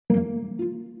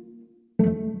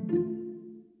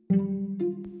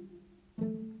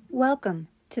Welcome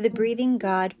to the Breathing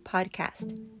God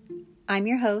podcast. I'm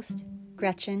your host,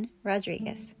 Gretchen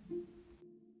Rodriguez.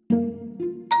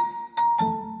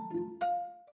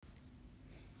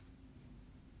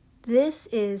 This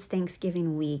is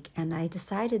Thanksgiving week, and I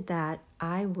decided that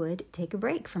I would take a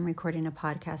break from recording a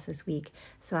podcast this week.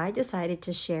 So I decided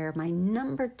to share my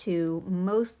number 2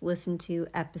 most listened to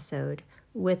episode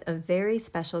with a very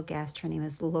special guest. Her name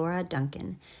is Laura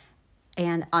Duncan.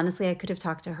 And honestly, I could have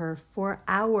talked to her for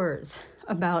hours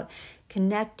about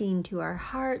connecting to our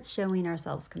hearts, showing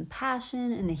ourselves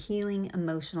compassion, and healing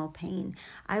emotional pain.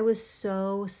 I was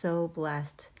so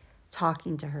blessed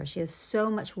talking to her. She has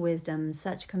so much wisdom,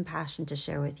 such compassion to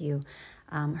share with you.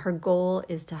 Her goal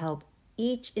is to help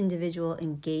each individual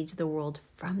engage the world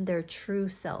from their true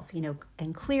self,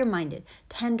 and clear-minded,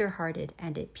 tender-hearted,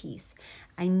 and at peace.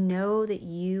 I know that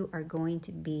you are going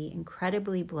to be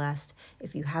incredibly blessed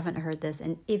if you haven't heard this.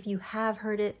 And if you have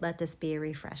heard it, let this be a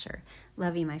refresher.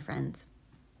 Love you, my friends.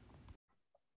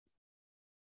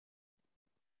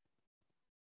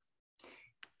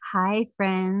 Hi,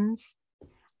 friends.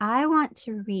 I want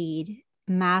to read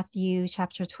Matthew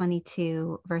chapter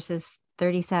 22, verses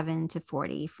 37 to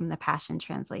 40 from the Passion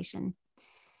Translation.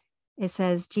 It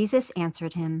says, Jesus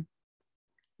answered him,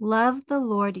 "Love the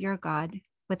Lord your God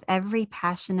with every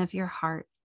passion of your heart,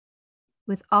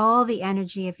 with all the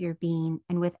energy of your being,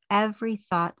 and with every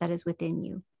thought that is within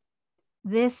you.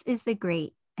 This is the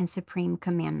great and supreme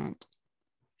commandment.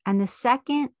 And the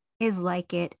second is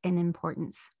like it in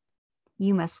importance.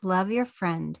 You must love your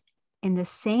friend in the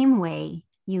same way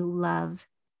you love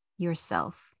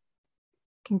yourself.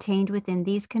 Contained within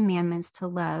these commandments to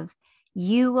love,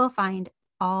 you will find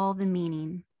all the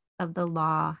meaning of the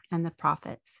law and the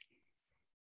prophets."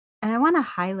 And I want to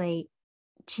highlight,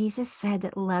 Jesus said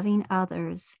that loving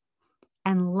others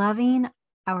and loving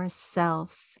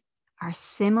ourselves are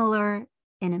similar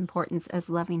in importance as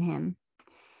loving him.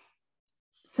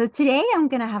 So today I'm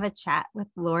going to have a chat with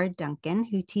Laura Duncan,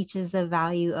 who teaches the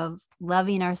value of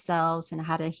loving ourselves and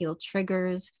how to heal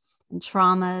triggers and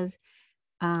traumas,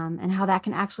 and how that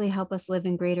can actually help us live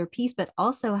in greater peace, but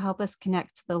also help us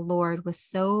connect to the Lord with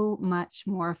so much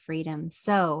more freedom.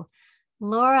 So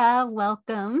Laura,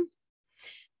 welcome.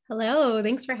 Hello,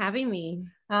 thanks for having me.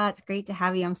 It's great to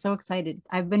have you. I'm so excited.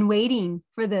 I've been waiting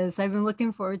for this. I've been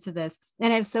looking forward to this.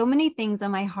 And I have so many things on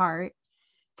my heart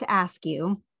to ask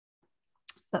you.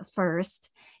 But first,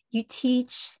 you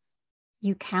teach,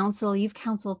 you counsel, you've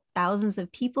counseled thousands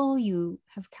of people. You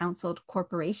have counseled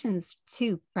corporations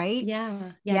too, right?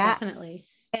 Yeah, definitely.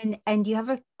 And you have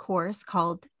a course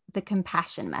called The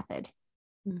Compassion Method.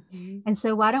 Mm-hmm. And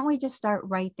so why don't we just start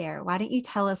right there? Why don't you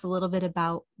tell us a little bit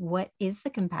about what is the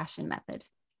Compassion Method?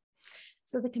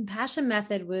 So the Compassion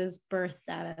Method was birthed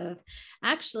out of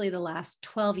actually the last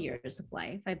 12 years of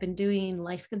life. I've been doing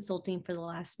life consulting for the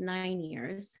last 9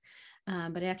 years.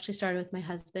 But I actually started with my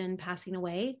husband passing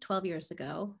away 12 years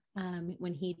ago.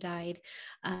 When he died,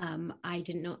 I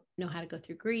didn't know how to go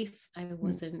through grief. I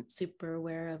wasn't super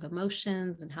aware of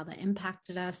emotions and how that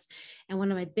impacted us. And one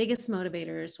of my biggest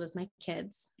motivators was my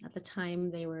kids. At the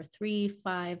time, they were 3,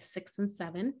 5, 6, and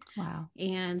 7. Wow.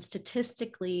 And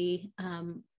statistically,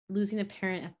 losing a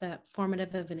parent at the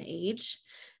formative of an age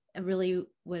really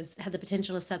had the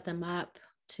potential to set them up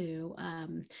to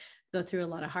go through a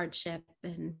lot of hardship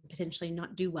and potentially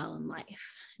not do well in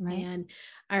life. Right. And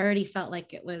I already felt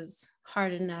like it was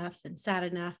hard enough and sad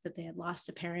enough that they had lost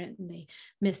a parent and they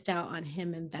missed out on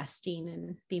him investing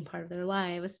and being part of their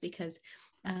lives because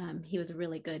he was a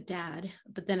really good dad.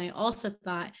 But then I also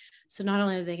thought, so not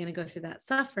only are they going to go through that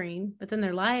suffering, but then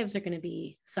their lives are going to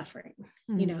be suffering,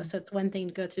 so it's one thing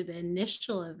to go through the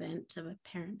initial event of a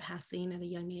parent passing at a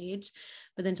young age,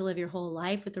 but then to live your whole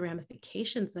life with the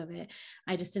ramifications of it,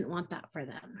 I just didn't want that for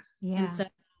them. Yeah. And so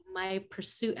my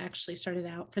pursuit actually started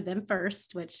out for them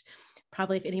first, which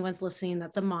probably if anyone's listening,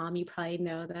 that's a mom, you probably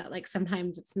know that like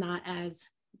sometimes it's not as,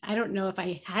 I don't know if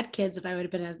I had kids, if I would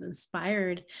have been as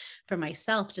inspired for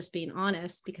myself, just being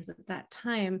honest, because at that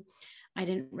time, I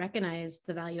didn't recognize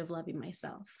the value of loving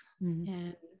myself.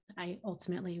 And I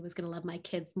ultimately was going to love my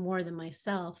kids more than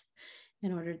myself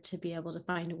in order to be able to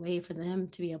find a way for them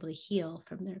to be able to heal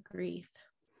from their grief.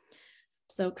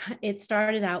 So it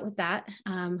started out with that,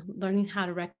 learning how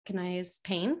to recognize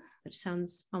pain, which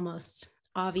sounds almost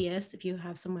obvious. If you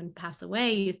have someone pass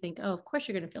away, you think, oh, of course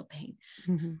you're going to feel pain.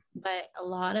 But a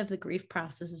lot of the grief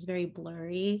process is very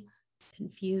blurry,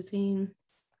 confusing,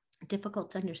 difficult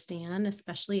to understand,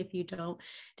 especially if you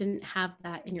didn't have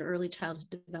that in your early childhood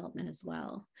development as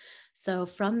well. So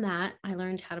from that, I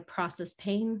learned how to process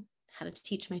pain, how to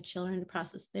teach my children to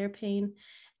process their pain,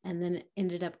 and then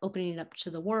ended up opening it up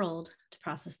to the world to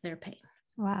process their pain.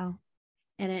 Wow.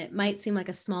 And it might seem like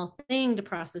a small thing to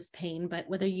process pain, but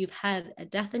whether you've had a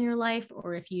death in your life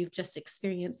or if you've just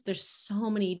experienced, there's so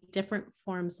many different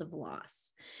forms of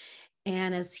loss.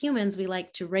 And as humans, we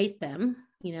like to rate them.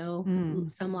 Mm,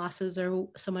 Some losses are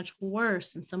so much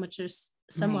worse, and some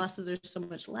right. losses are so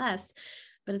much less.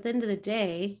 But at the end of the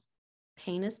day,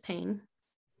 pain is pain,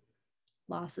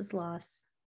 loss is loss,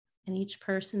 and each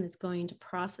person is going to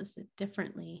process it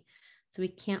differently. So we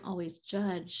can't always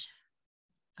judge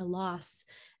a loss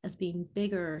as being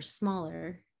bigger or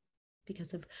smaller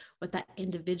because of what that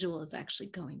individual is actually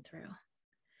going through.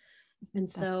 And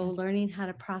That's so, good. learning how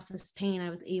to process pain, I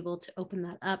was able to open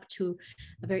that up to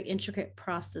a very intricate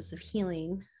process of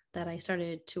healing that I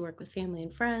started to work with family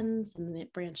and friends, and then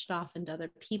it branched off into other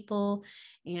people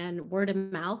and word of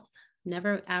mouth,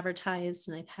 never advertised.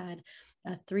 And I've had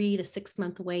a 3 to 6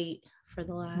 month wait for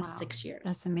the last Wow. 6 years.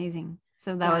 That's amazing.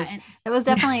 So Yeah. that was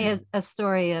Yeah. definitely a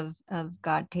story of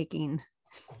God taking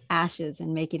ashes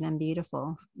and making them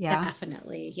beautiful. Yeah.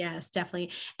 Definitely. Yes,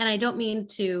 definitely. And I don't mean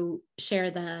to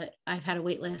share that I've had a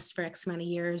wait list for X amount of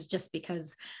years just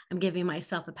because I'm giving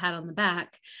myself a pat on the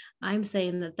back. I'm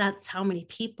saying that that's how many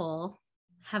people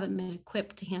haven't been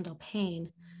equipped to handle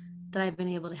pain that I've been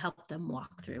able to help them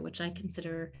walk through, which I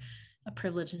consider a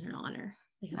privilege and an honor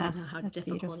because I Oh, know how that's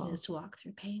difficult it beautiful. is to walk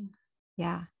through pain.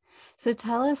 Yeah. So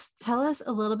tell us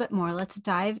a little bit more. Let's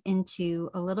dive into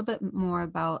a little bit more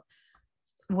about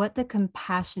what the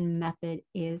compassion method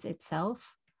is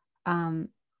itself. Um,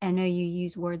 I know you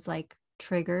use words like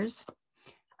triggers,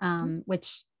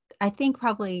 which I think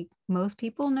probably most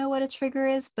people know what a trigger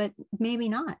is, but maybe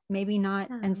not, maybe not.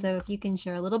 And Um, so if you can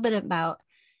share a little bit about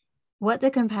what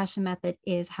the compassion method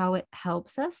is, how it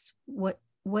helps us, what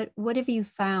have you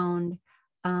found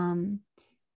um,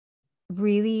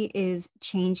 really is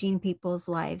changing people's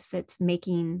lives that's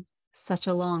making such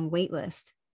a long wait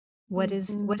list?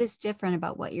 mhm. What is different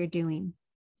about what you're doing?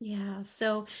 Yeah.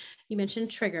 So you mentioned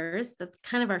triggers. That's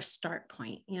kind of our start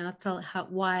point. That's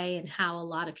why and how a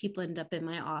lot of people end up in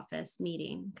my office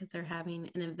meeting because they're having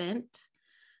an event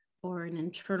or an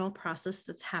internal process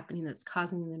that's happening that's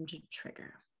causing them to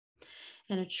trigger.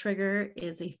 And a trigger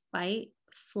is a fight,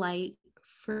 flight,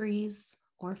 freeze,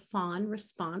 or fawn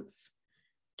response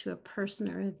to a person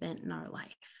or event in our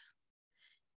life.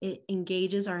 It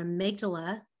engages our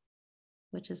amygdala,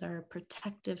 which is our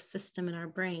protective system in our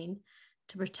brain,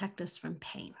 to protect us from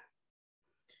pain.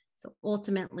 So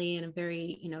ultimately, in a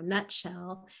very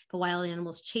nutshell, if a wild animal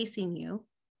is chasing you,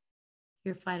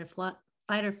 your fight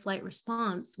or flight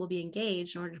response will be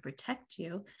engaged in order to protect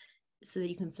you so that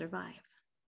you can survive.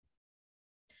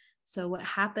 So what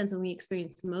happens when we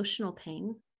experience emotional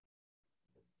pain?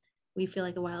 We feel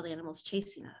like a wild animal is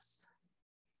chasing us.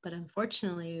 But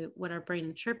unfortunately, what our brain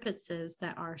interprets is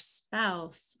that our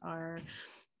spouse, our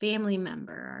family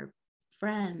member, our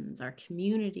friends, our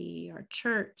community, our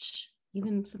church,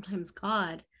 even sometimes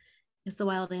God, is the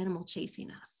wild animal chasing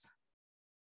us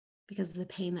because of the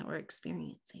pain that we're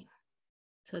experiencing.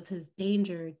 So it says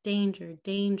danger, danger,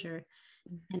 danger,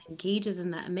 and engages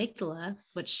in that amygdala,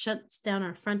 which shuts down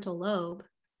our frontal lobe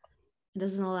and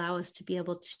doesn't allow us to be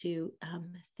able to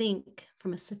think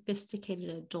from a sophisticated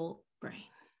adult brain.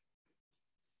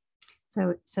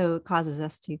 So it causes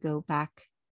us to go back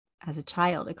as a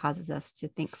child. It causes us to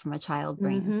think from a child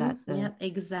brain. Is that the Yep,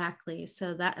 exactly.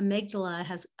 So that amygdala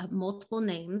has multiple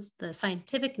names. The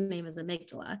scientific name is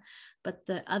amygdala, but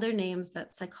the other names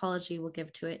that psychology will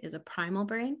give to it is a primal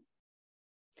brain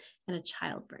and a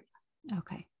child brain.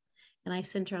 okay? And I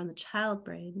center on the child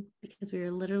brain because we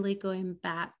are literally going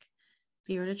back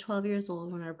 0 to 12 years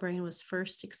old when our brain was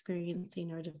first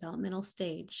experiencing our developmental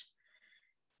stage.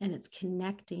 And it's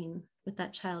connecting with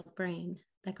that child brain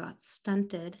that got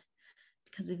stunted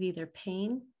because of either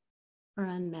pain or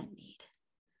unmet need.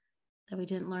 That we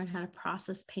didn't learn how to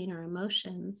process pain or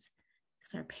emotions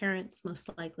because our parents, most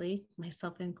likely,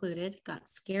 myself included, got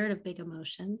scared of big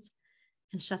emotions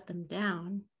and shut them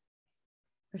down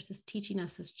versus teaching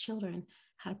us as children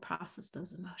how to process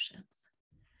those emotions.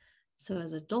 So,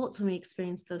 as adults, when we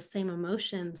experience those same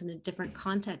emotions in a different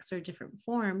context or a different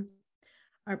form,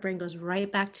 our brain goes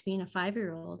right back to being a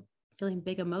 5-year-old, feeling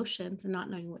big emotions and not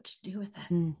knowing what to do with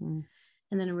it. Mm-hmm.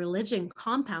 And then a religion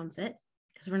compounds it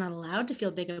because we're not allowed to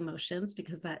feel big emotions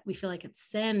because that we feel like it's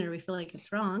sin or we feel like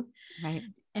it's wrong. Right.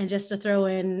 And just to throw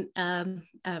in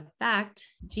a fact,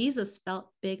 Jesus felt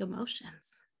big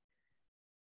emotions.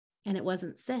 And it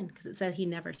wasn't sin because it said he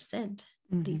never sinned,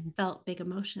 but he Mm-hmm. felt big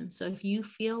emotions. So if you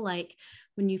feel like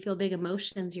when you feel big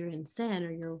emotions, you're in sin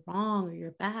or you're wrong or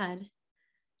you're bad,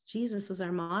 Jesus was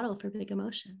our model for big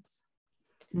emotions.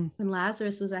 Mm. When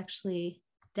Lazarus was actually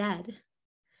dead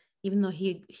even though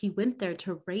he went there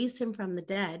to raise him from the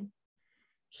dead,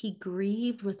 he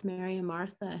grieved with Mary and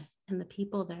Martha and the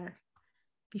people there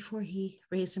before he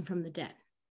raised him from the dead.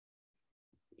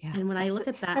 Yeah. And when I look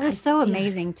at that, that is so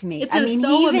amazing to me. It's I mean,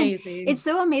 so amazing. It's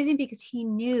so amazing because he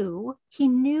knew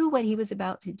what he was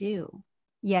about to do,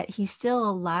 yet he still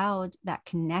allowed that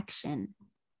connection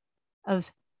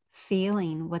of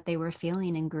feeling what they were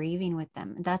feeling and grieving with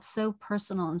them. That's so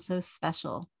personal and so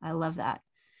special. I love that.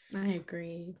 I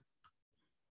agree.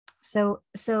 So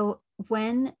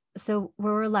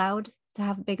we're allowed to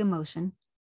have big emotion.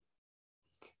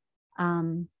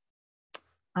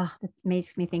 It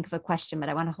makes me think of a question, but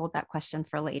I want to hold that question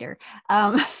for later.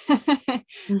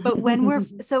 But when we're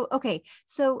so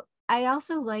I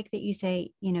also like that you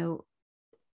say,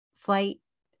 flight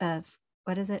of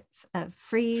what is it?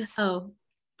 Freeze. Oh,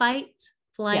 fight,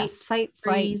 flight,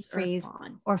 freeze,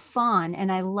 or fawn.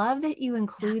 And I love that you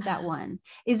include that one.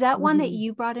 Is that one that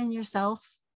you brought in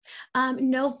yourself?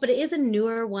 No, but it is a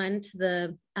newer one to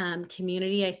the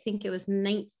community. I think it was in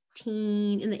the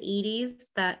 80s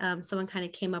that someone kind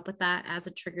of came up with that as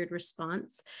a triggered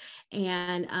response.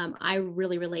 And I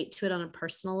really relate to it on a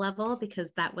personal level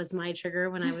because that was my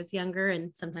trigger when I was younger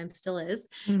and sometimes still is.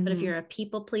 Mm-hmm. But if you're a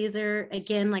people pleaser,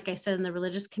 again, like I said, in the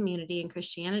religious community and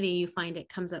Christianity, you find it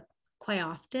comes up quite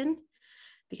often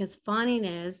because fawning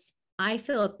is, I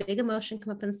feel a big emotion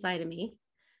come up inside of me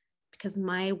because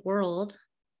my world,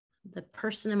 the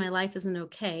person in my life isn't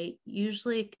okay.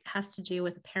 Usually it has to do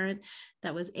with a parent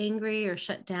that was angry or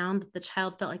shut down, that the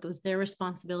child felt like it was their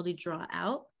responsibility to draw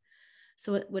out.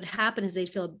 So what would happen is they'd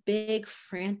feel a big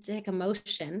frantic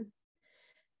emotion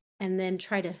and then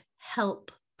try to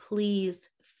help, please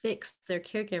fix their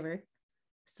caregiver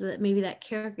so that maybe that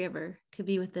caregiver could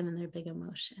be with them in their big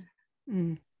emotion.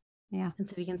 Yeah. And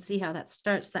so you can see how that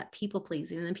starts that people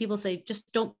pleasing. And then people say,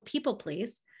 just don't people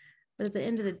please. But at the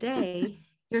end of the day,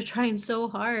 you're trying so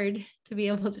hard to be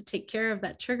able to take care of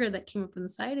that trigger that came up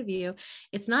inside of you.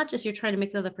 It's not just you're trying to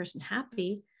make the other person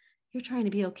happy. You're trying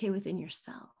to be okay within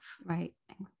yourself. Right.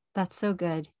 That's so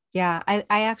good. Yeah. I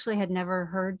actually had never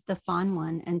heard the fawn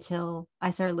one until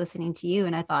I started listening to you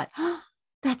and I thought, oh,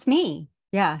 that's me.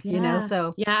 Yeah.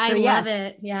 I love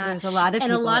it. Yeah. There's a lot of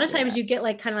and people a lot of times that. you get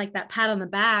like kind of like that pat on the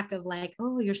back of like,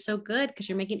 oh, you're so good because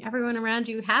you're making everyone around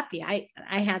you happy. I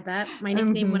had that. My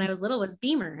nickname when I was little was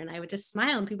Beamer, and I would just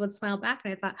smile and people would smile back.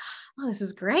 And I thought, oh, this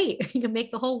is great. You can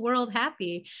make the whole world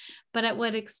happy. But at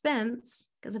what expense?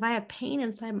 Because if I have pain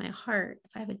inside my heart,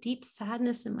 if I have a deep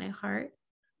sadness in my heart,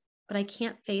 but I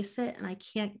can't face it and I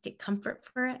can't get comfort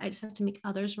for it, I just have to make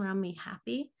others around me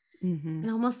happy. And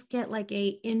almost get like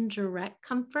a indirect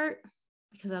comfort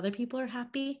because other people are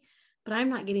happy, but I'm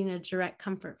not getting a direct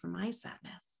comfort from my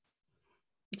sadness.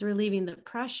 It's relieving the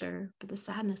pressure, but the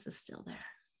sadness is still there.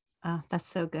 Oh, that's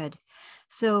so good.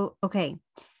 So, okay.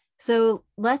 So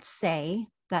let's say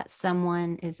that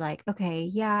someone is like, okay,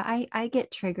 yeah, I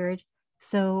get triggered.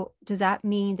 So does that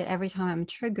mean that every time I'm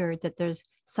triggered that there's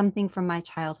something from my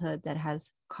childhood that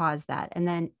has caused that? And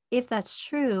then if that's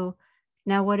true,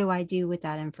 now what do I do with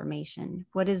that information?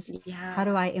 How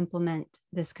do I implement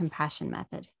this compassion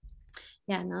method?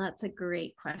 Yeah, no, that's a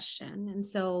great question. And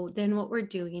so then what we're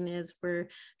doing is we're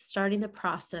starting the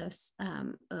process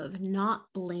of not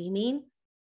blaming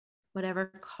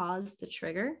whatever caused the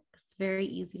trigger. It's very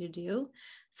easy to do.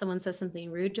 Someone says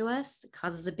something rude to us, it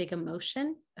causes a big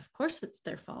emotion. Of course, it's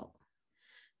their fault.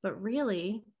 But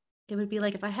really, it would be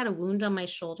like if I had a wound on my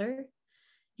shoulder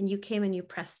and you came and you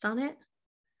pressed on it,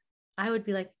 I would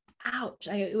be like, ouch,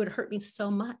 it would hurt me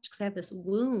so much because I have this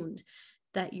wound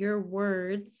that your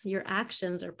words, your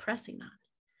actions are pressing on.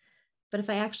 But if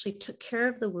I actually took care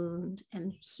of the wound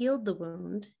and healed the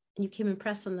wound, and you came and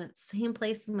pressed on that same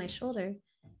place in my shoulder,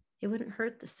 it wouldn't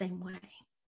hurt the same way.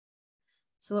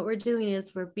 So what we're doing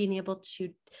is we're being able to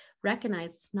recognize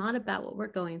it's not about what we're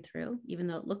going through, even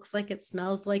though it looks like it,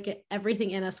 smells like it, everything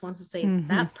in us wants to say it's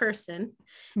that person.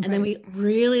 And then we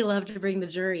really love to bring the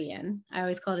jury in. I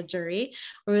always call it a jury,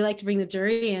 where we like to bring the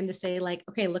jury in to say like,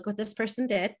 okay, look what this person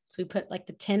did. So we put like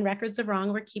the 10 records of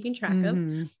wrong we're keeping track of,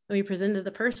 and we present to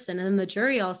the person. And then the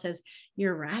jury all says,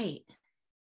 you're right.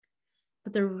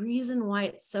 But the reason why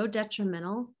it's so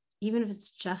detrimental, even if it's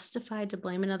justified to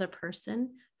blame another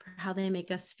person for how they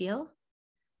make us feel,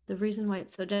 the reason why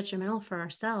it's so detrimental for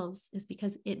ourselves is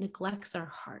because it neglects our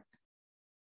heart.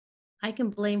 I can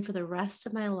blame for the rest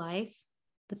of my life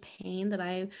the pain that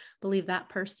I believe that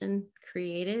person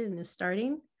created and is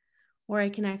starting, or I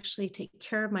can actually take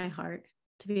care of my heart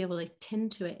to be able to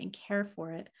tend to it and care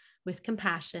for it with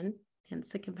compassion, hence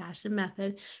the compassion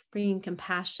method, bringing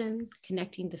compassion,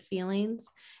 connecting to feelings,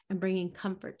 and bringing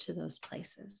comfort to those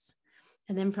places.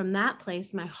 And then from that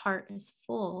place, my heart is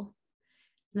full.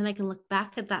 And then I can look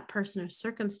back at that person or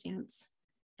circumstance,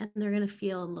 and they're going to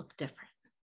feel and look different.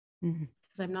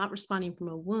 Because I'm not responding from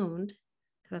a wound,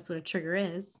 because that's what a trigger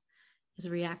is a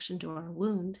reaction to our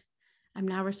wound. I'm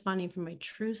now responding from my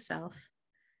true self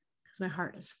because my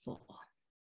heart is full.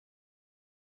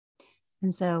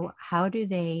 And so how do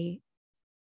they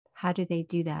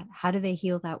do that? How do they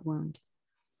heal that wound?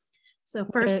 So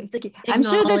first, I'm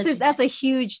sure that's a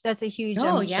huge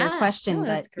oh, I'm sure question, no,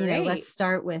 but let's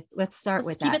start with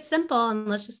keep that. it simple, and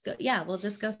let's just go. Yeah, we'll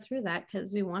just go through that,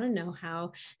 because we want to know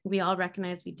how. We all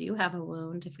recognize we do have a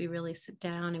wound. If we really sit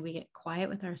down and we get quiet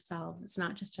with ourselves, it's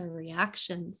not just our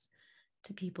reactions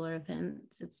to people or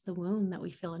events, it's the wound that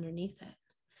we feel underneath it.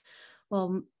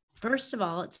 Well, first of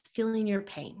all, it's feeling your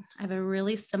pain. I have a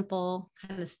really simple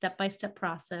kind of step-by-step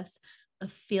process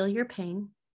of feel your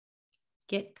pain,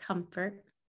 get comfort,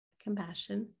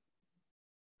 compassion,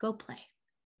 go play.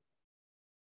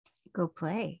 Go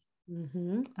play.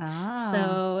 Mm-hmm.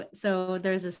 Oh. So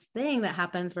there's this thing that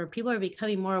happens where people are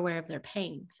becoming more aware of their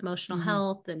pain. Emotional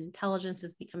health and intelligence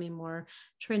is becoming more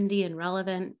trendy and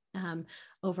relevant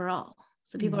overall.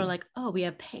 So people are like, oh, we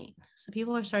have pain. So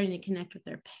people are starting to connect with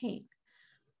their pain.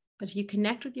 But if you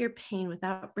connect with your pain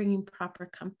without bringing proper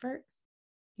comfort,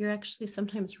 you're actually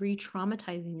sometimes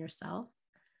re-traumatizing yourself,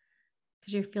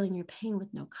 because you're feeling your pain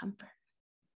with no comfort.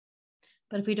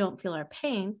 But if we don't feel our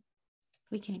pain,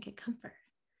 we can't get comfort.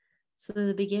 So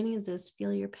the beginning is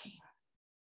feel your pain.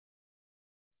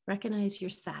 Recognize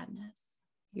your sadness.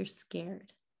 You're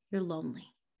scared. You're lonely.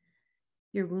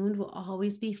 Your wound will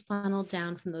always be funneled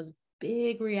down from those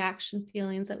big reaction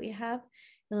feelings that we have.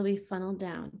 It'll be funneled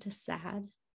down to sad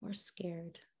or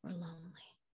scared or lonely.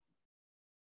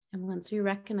 And once we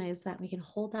recognize that, we can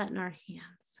hold that in our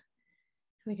hands.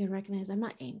 We can recognize I'm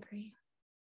not angry.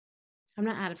 I'm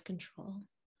not out of control.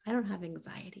 I don't have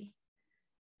anxiety.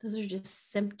 Those are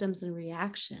just symptoms and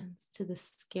reactions to the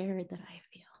scared that I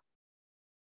feel.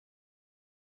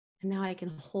 And now I can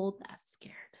hold that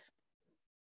scared.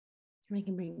 And I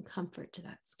can bring comfort to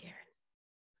that scared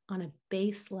on a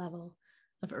base level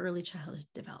of early childhood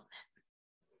development.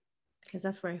 Because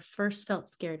that's where I first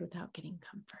felt scared without getting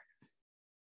comfort.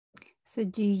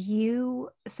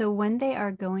 So when they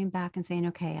are going back and saying,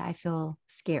 okay, I feel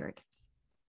scared,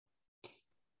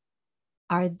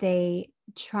 are they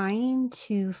trying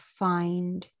to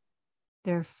find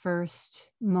their first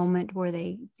moment where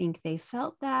they think they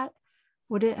felt that?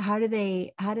 How do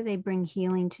they bring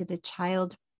healing to the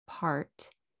child part?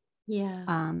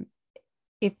 Yeah.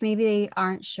 If maybe they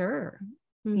aren't sure,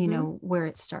 where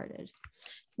it started.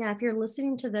 Yeah, if you're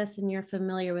listening to this and you're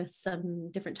familiar with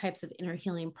some different types of inner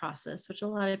healing process, which a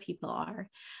lot of people are,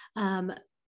 a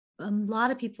lot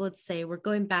of people would say we're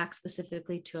going back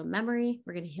specifically to a memory.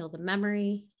 We're going to heal the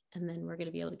memory, and then we're going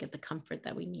to be able to get the comfort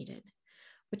that we needed,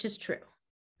 which is true.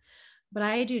 But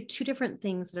I do two different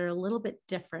things that are a little bit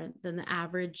different than the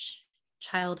average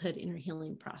childhood inner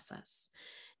healing process.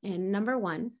 And number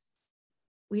one,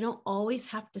 we don't always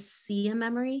have to see a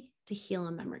memory to heal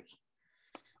a memory.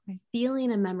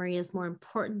 Feeling a memory is more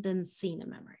important than seeing a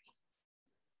memory.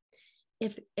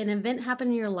 If an event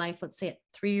happened in your life, let's say at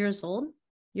 3 years old,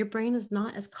 your brain is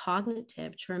not as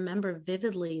cognitive to remember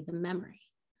vividly the memory,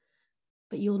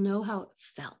 but you'll know how it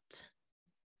felt.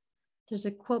 There's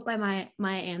a quote by Maya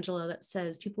Angelou that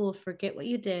says, people will forget what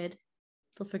you did,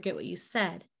 they'll forget what you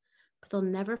said, but they'll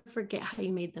never forget how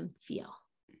you made them feel.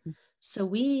 So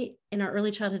we, in our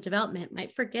early childhood development,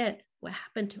 might forget what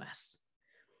happened to us.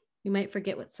 We might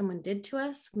forget what someone did to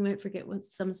us. We might forget what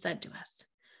someone said to us,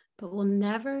 but we'll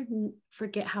never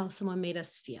forget how someone made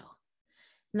us feel.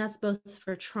 And that's both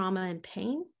for trauma and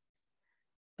pain,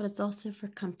 but it's also for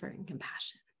comfort and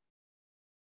compassion.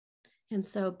 And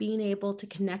so being able to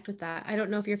connect with that, I don't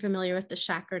know if you're familiar with the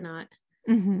shack or not.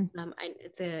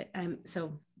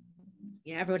 So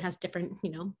yeah, everyone has different,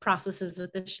 processes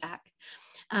with the shack.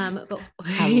 But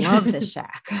I love the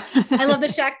shack. I love the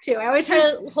shack too. I always try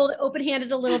to hold it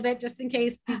open-handed a little bit just in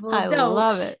case people don't. I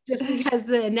love it. Just because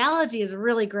the analogy is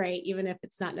really great, even if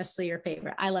it's not necessarily your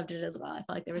favorite. I loved it as well. I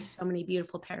felt like there were so many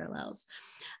beautiful parallels.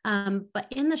 But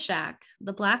in the shack,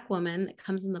 the Black woman that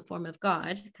comes in the form of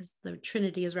God, because the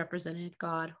Trinity is represented,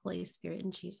 God, Holy Spirit,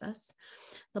 and Jesus.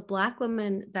 The Black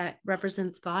woman that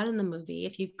represents God in the movie,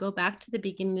 if you go back to the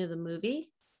beginning of the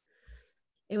movie,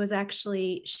 it was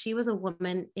actually, she was a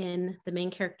woman in the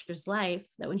main character's life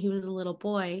that when he was a little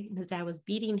boy and his dad was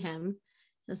beating him,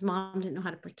 his mom didn't know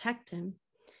how to protect him.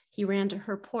 He ran to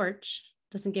her porch,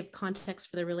 doesn't give context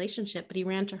for the relationship, but he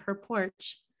ran to her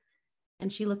porch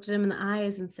and she looked at him in the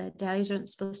eyes and said, daddies aren't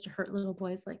supposed to hurt little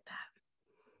boys like that.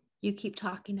 You keep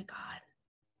talking to God.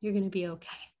 You're going to be okay.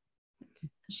 So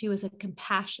she was a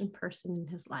compassion person in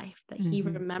his life that he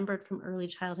remembered from early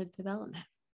childhood development,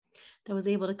 that was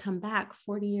able to come back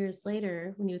 40 years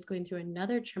later when he was going through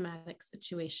another traumatic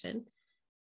situation,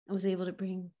 and was able to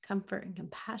bring comfort and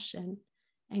compassion,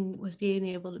 and was being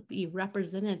able to be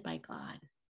represented by God.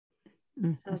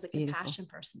 That was a compassion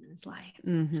person in his life.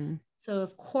 So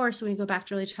of course, when we go back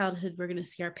to early childhood, we're going to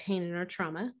see our pain and our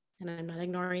trauma. And I'm not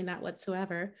ignoring that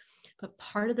whatsoever. But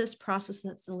part of this process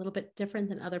that's a little bit different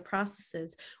than other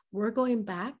processes, we're going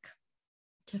back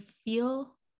to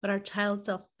feel what our child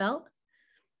self felt.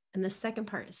 And the second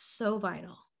part is so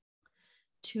vital,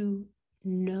 to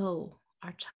know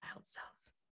our child self,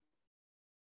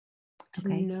 to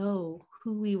know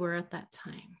who we were at that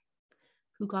time,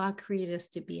 who God created us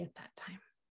to be at that time,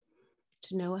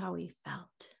 to know how we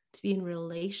felt, to be in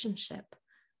relationship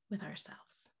with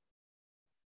ourselves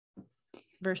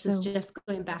versus just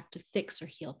going back to fix or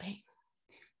heal pain.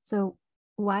 So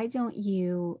why don't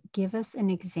you give us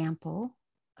an example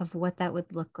of what that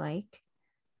would look like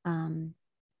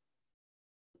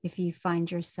if you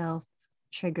find yourself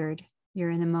triggered,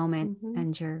 you're in a moment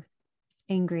and you're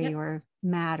angry or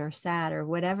mad or sad or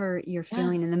whatever you're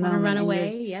feeling in the moment, run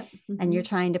away, and you're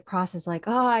trying to process like,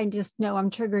 oh, I just know I'm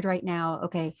triggered right now.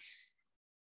 Okay,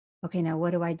 now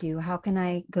what do I do? How can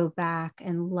I go back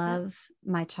and love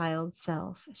my child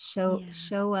self?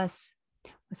 Show us,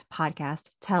 it's a podcast,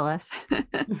 tell us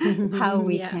how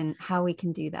we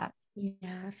can do that.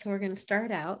 So we're going to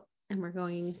start out and we're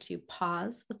going to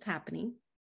pause what's happening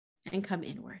and come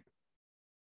inward.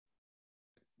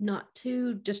 Not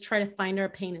to just try to find our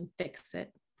pain and fix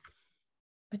it,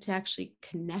 but to actually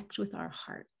connect with our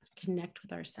heart, connect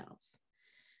with ourselves.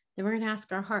 Then we're going to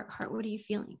ask our heart, what are you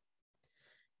feeling?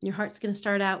 And your heart's going to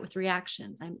start out with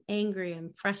reactions. I'm angry,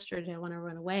 I'm frustrated, I want to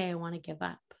run away, I want to give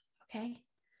up. Okay,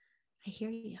 I hear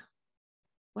you.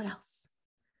 What else?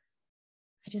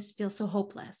 I just feel so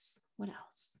hopeless. What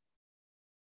else?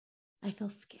 I feel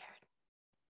scared.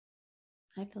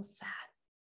 I feel sad.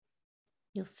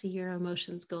 You'll see your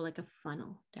emotions go like a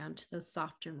funnel down to those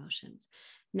softer emotions.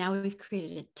 Now we've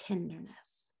created a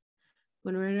tenderness.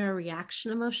 When we're in our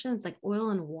reaction emotion, it's like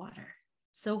oil and water.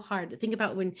 It's so hard to think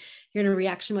about when you're in a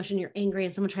reaction emotion, you're angry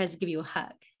and someone tries to give you a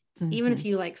hug. Even if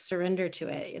you like surrender to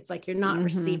it, it's like you're not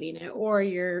receiving it, or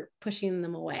you're pushing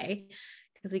them away,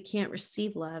 because we can't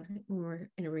receive love when we're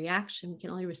in a reaction. We can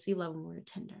only receive love when we're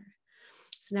tender.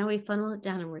 So now we funnel it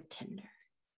down and we're tender.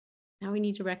 Now we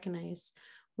need to recognize,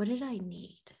 what did I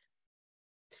need?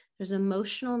 There's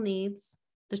emotional needs.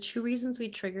 The true reasons we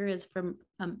trigger is from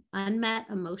unmet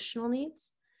emotional needs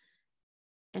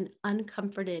and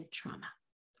uncomforted trauma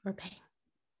or pain.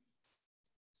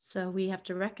 So we have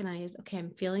to recognize, okay,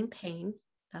 I'm feeling pain.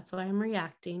 That's why I'm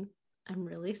reacting. I'm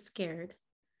really scared.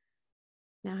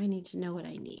 Now I need to know what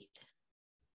I need.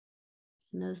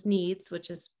 And those needs, which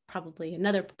is probably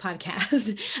another podcast,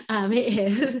 is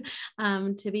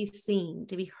to be seen,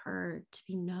 to be heard, to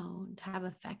be known, to have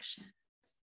affection.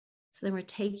 So then we're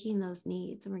taking those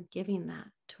needs and we're giving that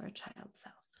to our child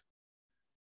self.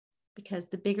 Because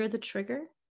the bigger the trigger,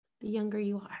 the younger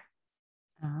you are.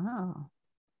 Oh.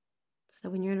 So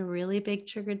when you're in a really big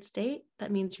triggered state,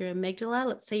 that means your amygdala,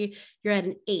 let's say you're at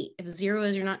an 8. If 0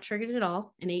 is you're not triggered at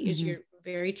all, and 8 is you're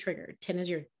very triggered. 10 is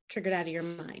you're triggered out of your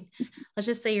mind. Let's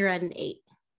just say you're at an 8.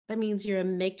 That means your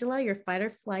amygdala, your fight or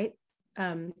flight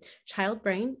child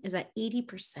brain is at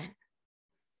 80%,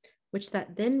 which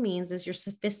that then means is your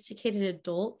sophisticated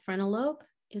adult frontal lobe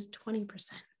is 20%.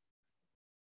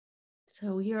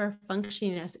 So you are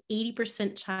functioning as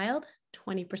 80% child,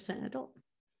 20% adult.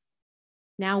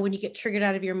 Now, when you get triggered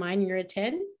out of your mind and you're a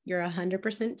 10, you're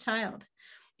 100% child.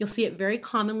 You'll see it very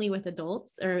commonly with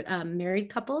adults or married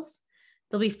couples.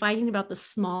 They'll be fighting about the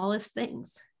smallest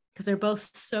things because they're both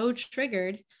so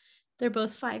triggered. They're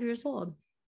both 5 years old.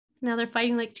 Now they're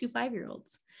fighting like 2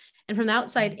 5-year-olds. And from the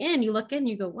outside in, you look in,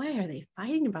 you go, why are they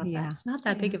fighting about that? It's not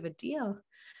that big of a deal.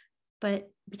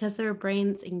 But because their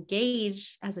brain's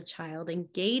engaged as a child,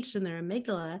 engaged in their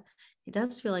amygdala, it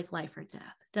does feel like life or death.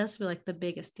 It does feel like the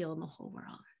biggest deal in the whole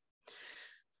world.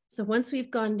 So once we've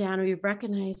gone down, we've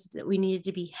recognized that we needed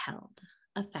to be held,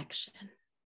 affection,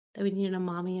 that we needed a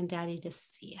mommy and daddy to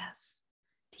see us,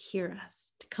 to hear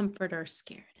us, to comfort our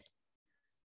scared.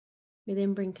 We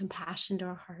then bring compassion to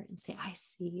our heart and say, I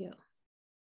see you.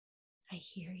 I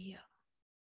hear you.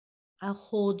 I'll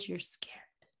hold your scared.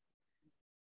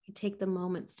 You take the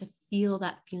moments to feel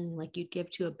that feeling like you'd give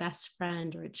to a best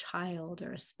friend or a child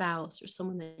or a spouse or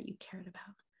someone that you cared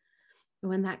about. And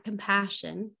when that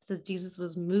compassion, says Jesus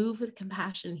was moved with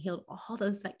compassion, healed all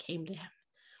those that came to him.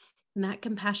 And that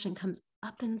compassion comes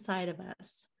up inside of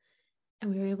us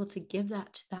and we were able to give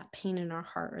that to that pain in our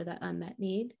heart or that unmet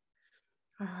need,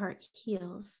 our heart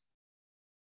heals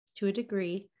to a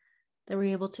degree that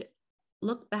we're able to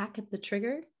look back at the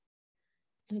trigger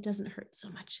and it doesn't hurt so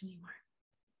much anymore.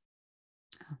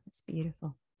 Oh, that's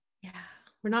beautiful. Yeah.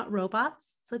 We're not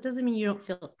robots. So it doesn't mean you don't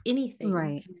feel anything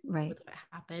Right. with what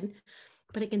happened,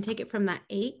 but it can take it from that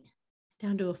 8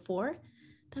 down to a 4.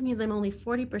 That means I'm only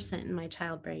 40% in my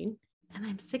child brain and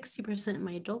I'm 60% in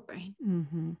my adult brain.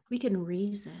 Mm-hmm. We can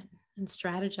reason and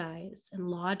strategize and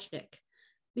logic.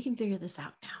 We can figure this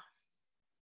out now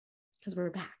because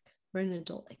we're back. We're an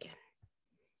adult again.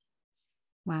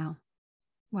 Wow.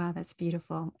 Wow, that's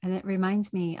beautiful. And it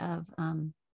reminds me of,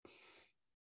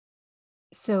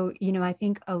 so, I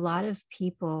think a lot of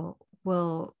people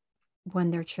will,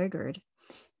 when they're triggered,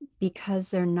 because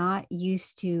they're not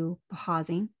used to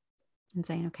pausing and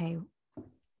saying, okay,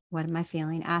 what am I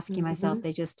feeling? Asking myself,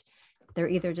 they're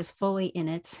either just fully in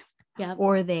it,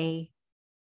 or they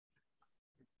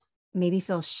maybe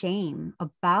feel shame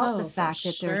about the fact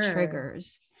that they're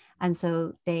triggers. And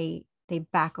so they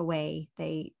back away,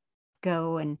 they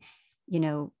go and,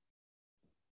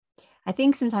 I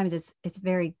think sometimes it's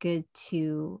very good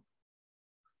to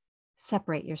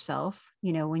separate yourself,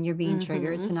 when you're being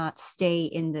triggered, to not stay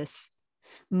in this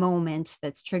moment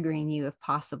that's triggering you if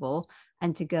possible,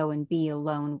 and to go and be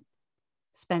alone,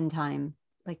 spend time,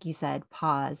 like you said,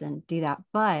 pause and do that.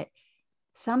 But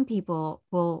some people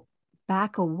will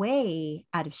back away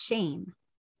out of shame.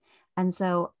 And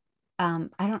so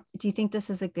do you think this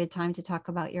is a good time to talk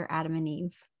about your Adam and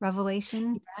Eve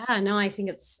revelation? Yeah, no, I think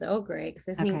it's so great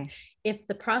because I think if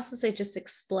the process I just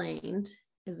explained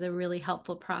is a really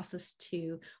helpful process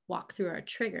to walk through our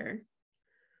trigger,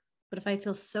 but if I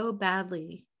feel so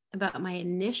badly about my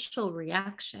initial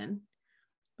reaction,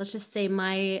 let's just say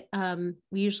we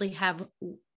usually have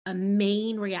a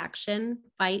main reaction: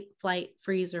 fight, flight,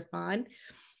 freeze, or fawn.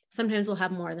 Sometimes we'll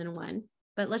have more than one,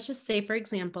 but let's just say, for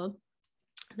example,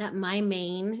 that my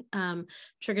main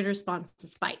triggered response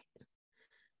is fight.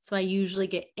 So I usually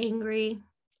get angry.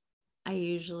 I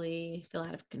usually feel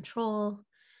out of control.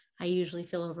 I usually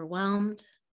feel overwhelmed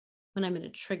when I'm in a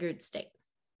triggered state.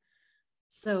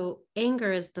 So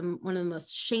anger is one of the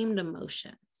most shamed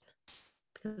emotions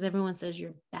because everyone says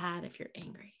you're bad if you're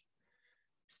angry,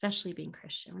 especially being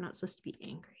Christian. We're not supposed to be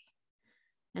angry.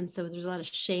 And so there's a lot of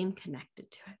shame connected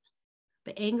to it.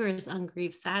 But anger is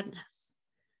ungrieved sadness.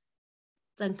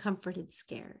 It's uncomforted,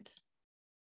 scared.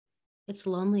 It's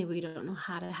lonely. We don't know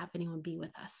how to have anyone be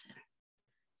with us.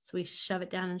 So we shove it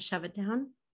down,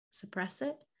 suppress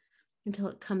it until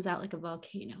it comes out like a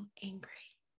volcano, angry.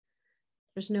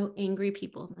 There's no angry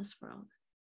people in this world.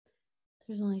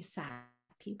 There's only sad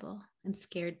people and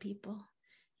scared people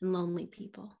and lonely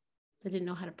people that didn't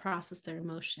know how to process their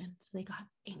emotions. So they got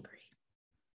angry.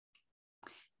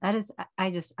 That is,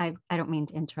 I don't mean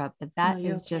to interrupt, but that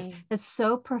is just, it's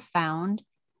so profound.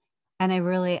 And I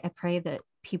pray that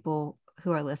people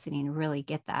who are listening really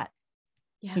get that,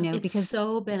 it's because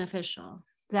so beneficial.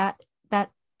 That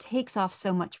takes off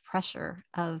so much pressure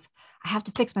of, I have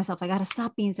to fix myself. I got to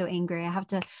stop being so angry. I have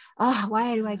to,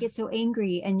 why do I get so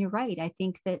angry? And you're right. I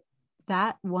think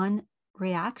that one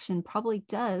reaction probably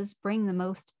does bring the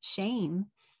most shame,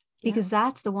 because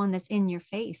that's the one that's in your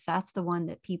face. That's the one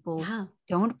that people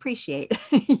don't appreciate.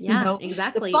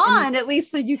 Exactly. The fawn, at least,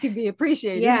 so you can be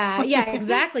appreciated. Yeah,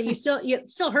 exactly. It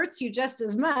still hurts you just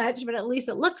as much, but at least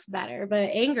it looks better. But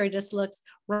anger just looks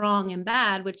wrong and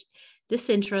bad, which this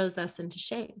intros us into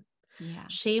shame. Yeah.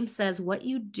 Shame says what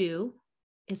you do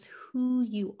is who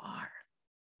you are.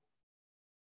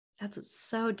 That's what's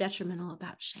so detrimental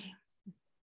about shame.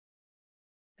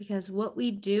 Because what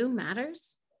we do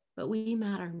matters, but we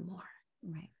matter more.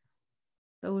 Right.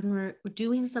 But when we're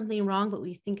doing something wrong, but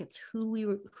we think it's who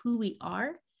we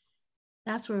are,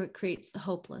 that's where it creates the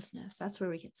hopelessness. That's where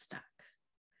we get stuck.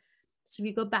 So if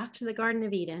you go back to the Garden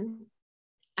of Eden,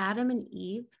 Adam and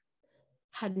Eve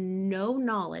had no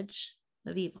knowledge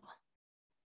of evil.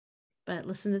 But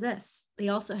listen to this. They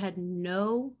also had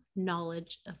no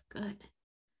knowledge of good,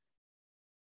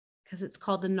 because it's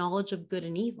called the knowledge of good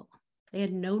and evil. They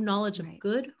had no knowledge of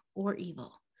good or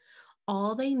evil.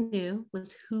 All they knew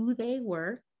was who they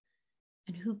were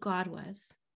and who God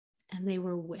was, and they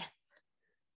were with.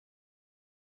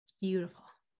 It's beautiful.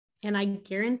 And I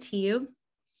guarantee you,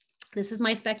 this is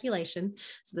my speculation,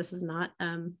 so this is not,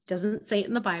 doesn't say it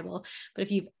in the Bible, but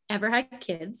if you've ever had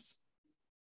kids,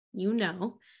 you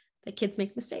know that kids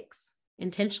make mistakes.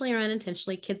 Intentionally or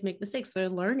unintentionally, kids make mistakes. They're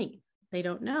learning. They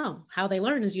don't know. How they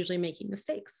learn is usually making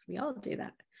mistakes. We all do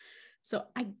that. So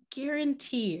I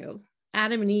guarantee you,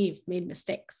 Adam and Eve made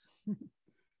mistakes.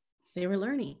 They were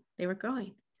learning. They were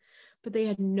growing. but they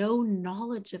had no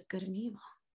knowledge of good and evil.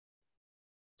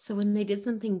 So when they did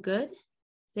something good,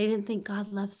 they didn't think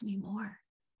God loves me more.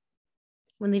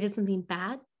 When they did something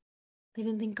bad, they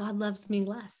didn't think God loves me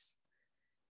less.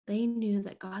 They knew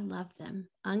that God loved them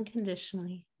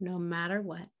unconditionally, no matter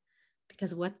what,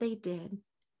 because what they did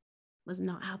was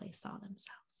not how they saw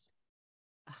themselves.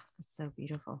 Oh, that's so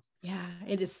beautiful. Yeah,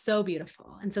 it is so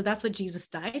beautiful. And so that's what Jesus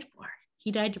died for.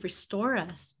 He died to restore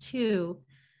us to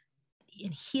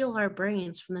and heal our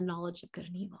brains from the knowledge of good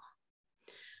and evil.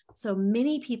 So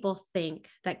many people think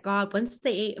that God, once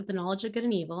they ate of the knowledge of good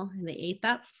and evil and they ate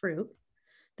that fruit,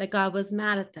 that God was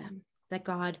mad at them, that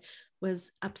God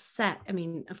was upset. I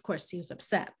mean, of course he was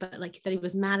upset, but like that he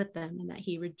was mad at them and that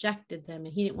he rejected them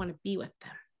and he didn't want to be with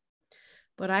them.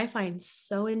 What I find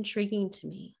so intriguing to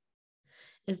me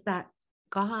is that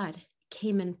God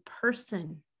came in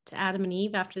person to Adam and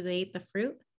Eve after they ate the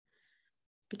fruit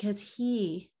because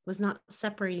he was not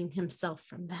separating himself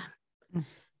from them. Mm.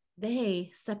 They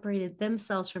separated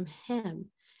themselves from him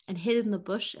and hid in the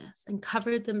bushes and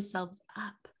covered themselves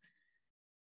up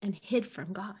and hid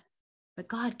from God. But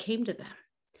God came to them.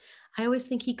 I always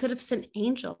think he could have sent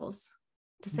angels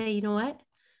to say, you know what?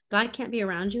 God can't be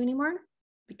around you anymore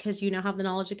because you now have the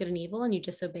knowledge of good and evil and you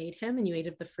disobeyed him and you ate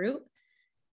of the fruit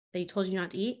that he told you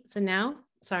not to eat. So now,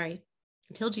 sorry,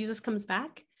 until Jesus comes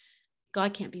back,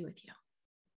 God can't be with you.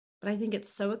 But I think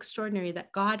it's so extraordinary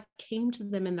that God came to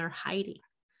them in their hiding.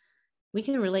 We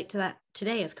can relate to that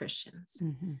today as Christians.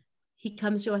 Mm-hmm. He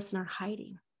comes to us in our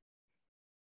hiding.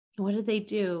 And what did they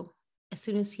do? As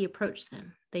soon as he approached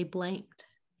them, they blamed.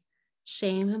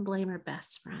 Shame and blame are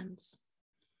best friends.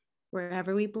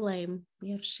 Wherever we blame,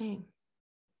 we have shame.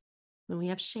 When we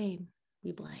have shame,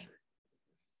 we blame.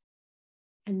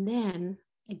 And then,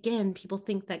 again, people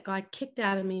think that God kicked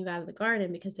Adam and Eve out of the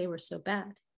garden because they were so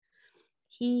bad.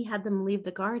 He had them leave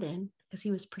the garden because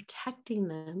he was protecting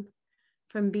them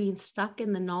from being stuck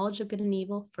in the knowledge of good and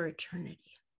evil for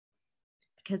eternity.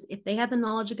 Because if they had the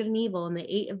knowledge of good and evil and they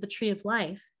ate of the tree of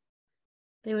life,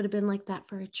 they would have been like that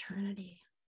for eternity.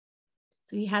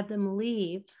 So he had them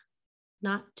leave,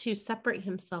 not to separate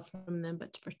himself from them,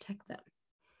 but to protect them.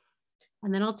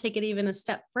 And then I'll take it even a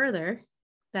step further,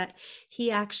 that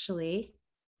he actually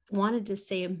wanted to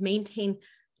say and maintain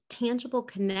tangible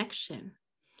connection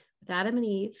with Adam and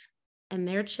Eve and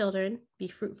their children, be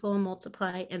fruitful and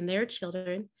multiply, and their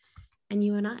children, and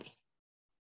you and I.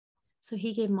 So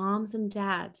he gave moms and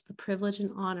dads the privilege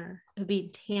and honor of being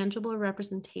tangible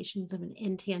representations of an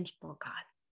intangible God,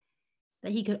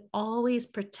 that he could always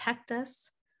protect us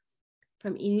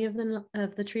from eating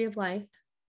of the tree of life,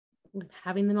 with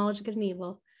having the knowledge of good and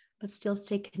evil, but still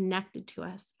stay connected to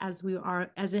us as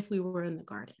if we were in the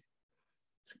garden.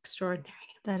 It's extraordinary.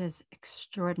 That is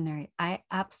extraordinary. I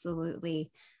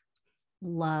absolutely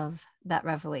love that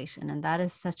revelation. And that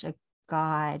is such a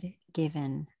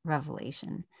God-given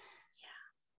revelation.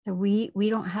 Yeah. That we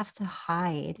don't have to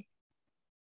hide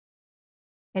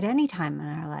at any time in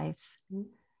our lives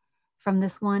from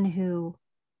this one who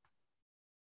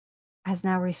has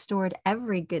now restored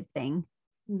every good thing.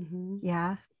 Mm-hmm.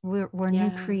 Yeah. We're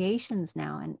new creations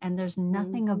now. And there's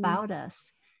nothing about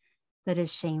us that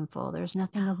is shameful. There's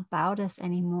nothing about us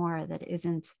anymore that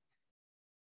isn't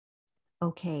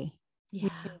okay. Yeah. We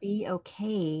can be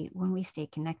okay when we stay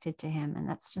connected to him. And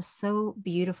that's just so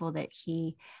beautiful that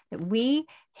we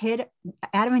hid,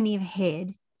 Adam and Eve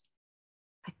hid,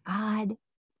 but God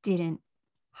didn't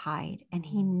hide. And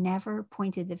he never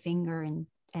pointed the finger and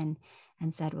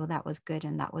said, well, that was good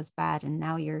and that was bad. And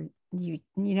now you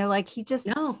know, like he just.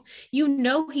 No,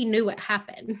 he knew what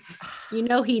happened. He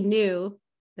knew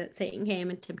that Satan came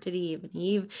and tempted Eve and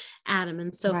Eve, Adam,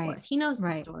 and so forth. He knows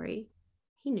the story.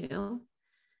 He knew,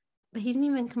 but he didn't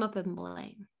even come up and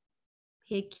blame.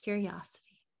 He had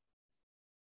curiosity.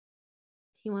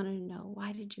 He wanted to know,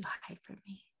 why did you hide from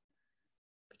me?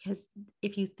 Because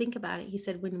if you think about it, he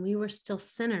said, when we were still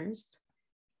sinners,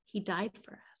 he died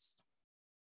for us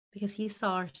because he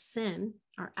saw our sin,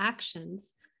 our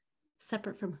actions,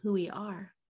 separate from who we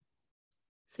are.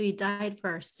 So he died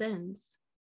for our sins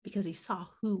because he saw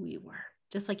who we were,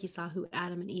 just like he saw who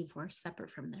Adam and Eve were, separate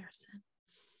from their sin.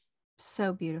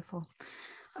 So beautiful.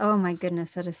 Oh my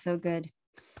goodness, that is so good.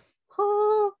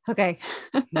 Oh, okay.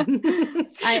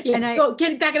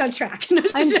 Get back on track.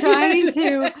 I'm trying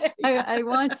to. I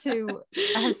want to.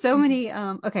 I have so many.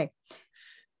 Okay.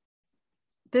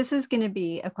 This is going to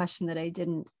be a question that I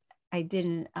didn't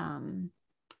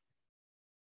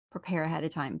prepare ahead of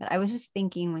time, but I was just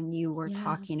thinking when you were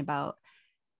talking about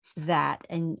that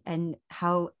and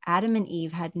how Adam and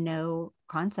Eve had no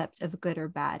concept of good or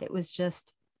bad. It was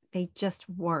just they just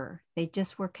were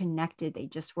connected, they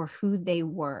just were who they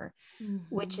were,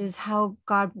 which Mm-hmm. is how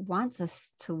God wants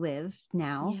us to live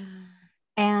now. Yeah.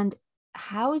 And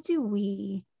how do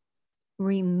we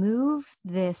remove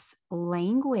this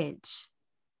language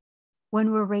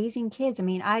when we're raising kids? I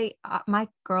mean, my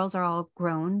girls are all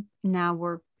grown now,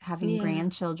 we're having Yeah.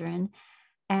 grandchildren,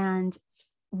 and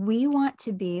we want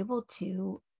to be able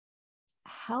to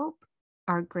help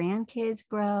our grandkids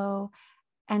grow,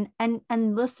 and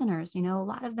listeners, you know, a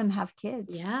lot of them have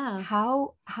kids. Yeah.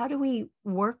 How do we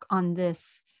work on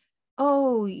this?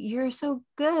 Oh, you're so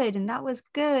good, and that was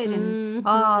good, and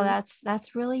oh, Mm-hmm.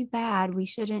 that's really bad, we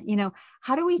shouldn't, you know,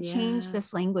 how do we change Yeah.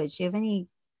 this language? Do you have any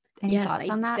Yes, thoughts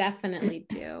I on that? definitely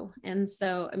do. And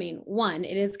so, I mean, one,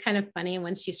 it is kind of funny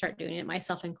once you start doing it,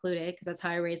 myself included, because that's how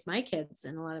I raised my kids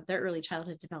in a lot of their early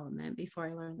childhood development before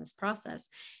I learned this process.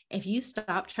 If you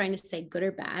stop trying to say good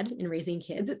or bad in raising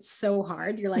kids, it's so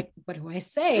hard. You're like, what do I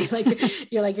say? Like,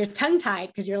 you're tongue tied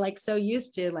because you're like so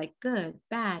used to like good,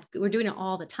 bad. We're doing it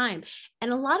all the time.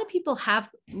 And a lot of people have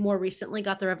more recently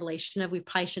got the revelation of we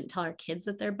probably shouldn't tell our kids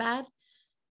that they're bad,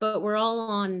 but we're all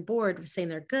on board with saying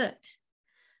they're good.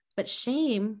 But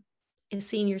shame is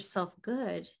seeing yourself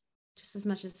good just as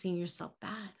much as seeing yourself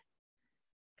bad,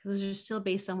 because those are still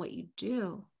based on what you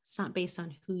do. It's not based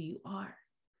on who you are.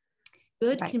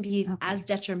 Good Right. can be Okay. as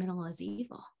detrimental as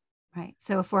evil. Right.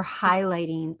 So if we're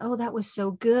highlighting, oh, that was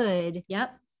so good,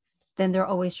 Yep. then they're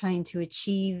always trying to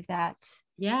achieve that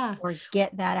Yeah. or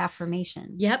get that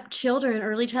affirmation. Yep. Children,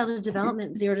 early childhood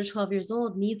development, 0 to 12 years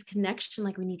old, needs connection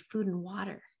like we need food and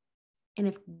water. And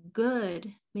if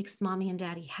good makes mommy and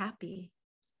daddy happy,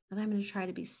 then I'm going to try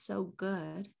to be so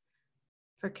good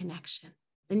for connection.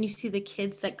 Then you see the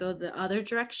kids that go the other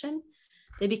direction,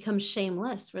 they become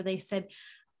shameless, where they said,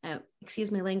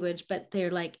 excuse my language, but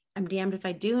they're like, I'm damned if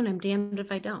I do and I'm damned if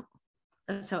I don't.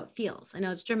 That's how it feels. I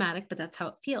know it's dramatic, but that's how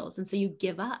it feels. And so you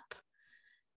give up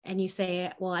and you say,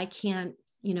 well, I can't,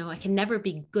 I can never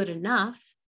be good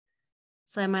enough.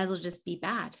 So I might as well just be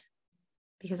bad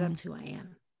because Mm. that's who I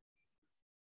am.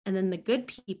 And then the good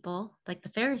people, like the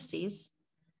Pharisees,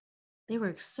 they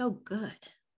were so good,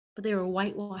 but they were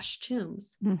whitewashed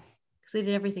tombs Mm. because they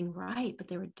did everything right, but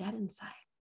they were dead inside.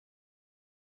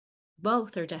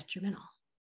 Both are detrimental.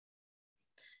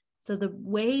 So the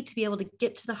way to be able to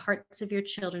get to the hearts of your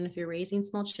children, if you're raising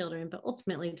small children, but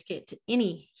ultimately to get to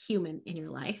any human in your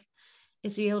life,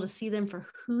 is to be able to see them for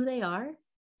who they are,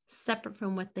 separate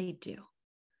from what they do.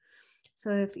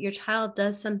 So if your child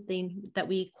does something that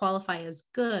we qualify as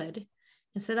good,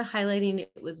 instead of highlighting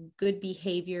it was good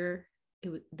behavior,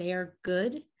 they are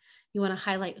good, you want to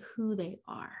highlight who they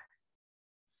are.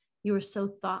 You were so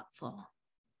thoughtful.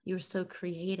 You were so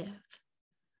creative.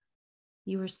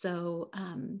 You were so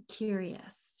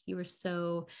curious. You were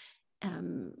so,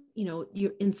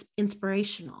 you're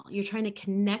inspirational. You're trying to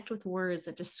connect with words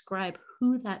that describe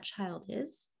who that child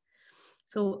is.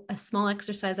 So a small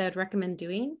exercise I would recommend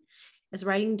doing is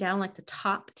writing down like the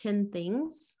top 10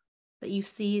 things that you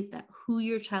see that who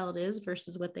your child is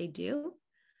versus what they do.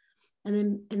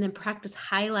 And then practice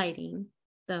highlighting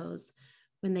those.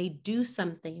 When they do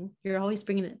something, you're always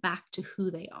bringing it back to who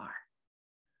they are,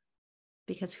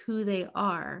 because who they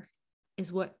are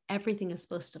is what everything is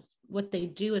supposed to, what they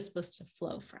do is supposed to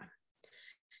flow from.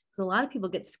 So a lot of people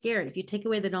get scared. If you take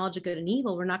away the knowledge of good and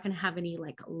evil, we're not going to have any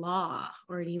like law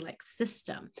or any like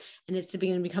system. And it's to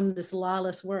become this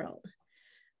lawless world.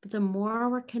 But the more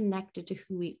we're connected to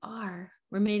who we are,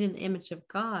 we're made in the image of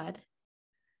God.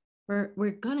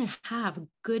 We're going to have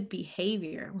good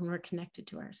behavior when we're connected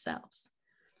to ourselves.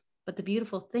 But the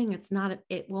beautiful thing,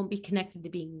 it won't be connected to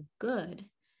being good.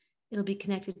 It'll be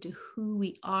connected to who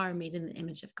we are, made in the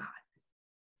image of God.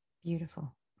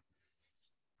 Beautiful.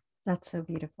 That's so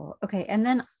beautiful. Okay. And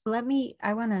then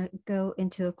I want to go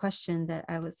into a question that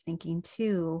I was thinking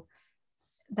too,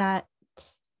 that,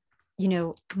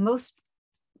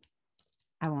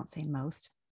 I won't say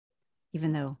most,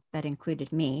 even though that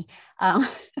included me. Um,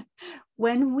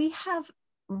 when we have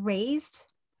raised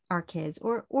our kids,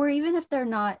 or even if they're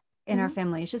not in our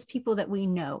family, it's just people that we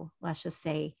know, let's just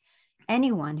say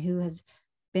anyone who has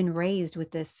been raised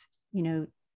with this,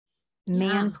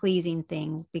 man pleasing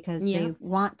thing, because they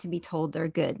want to be told they're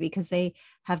good, because they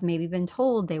have maybe been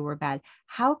told they were bad.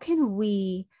 How can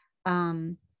we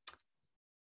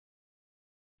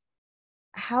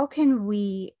how can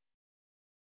we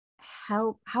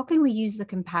how can we use the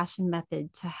compassion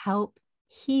method to help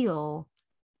heal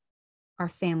our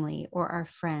family or our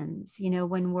friends,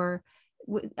 when we're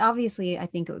obviously, I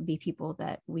think it would be people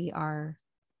that we are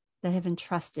that have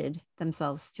entrusted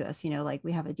themselves to us, like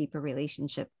we have a deeper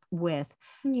relationship with.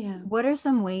 Yeah. What are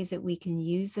some ways that we can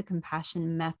use the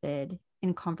compassion method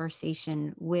in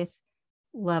conversation with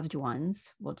loved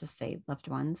ones? We'll just say loved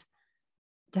ones,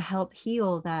 to help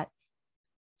heal that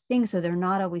thing, so they're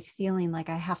not always feeling like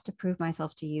I have to prove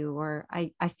myself to you, or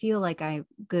I feel like I'm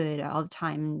good all the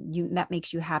time, that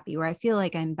makes you happy, or I feel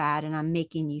like I'm bad and I'm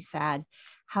making you sad.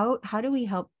 How do we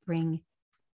help bring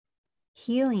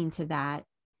healing to that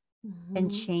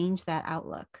and change that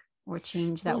outlook, or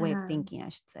change that way of thinking, I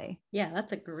should say? Yeah,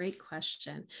 that's a great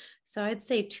question. So I'd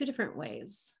say two different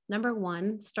ways. Number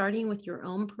one, starting with your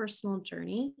own personal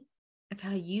journey of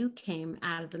how you came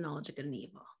out of the knowledge of good and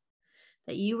evil,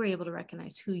 that you were able to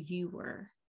recognize who you were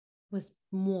was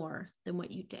more than what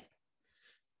you did.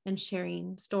 And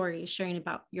sharing stories, sharing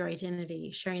about your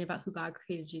identity, sharing about who God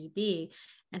created you to be,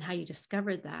 and how you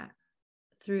discovered that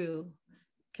through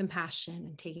compassion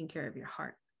and taking care of your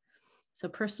heart. So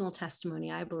personal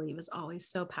testimony, I believe, is always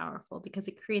so powerful because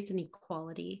it creates an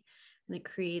equality and it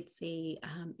creates a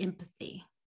empathy.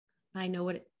 I know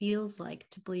what it feels like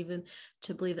to believe that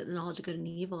the knowledge of good and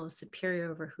evil is superior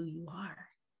over who you are.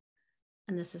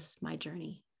 And this is my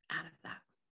journey out of that.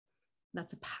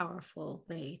 That's a powerful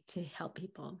way to help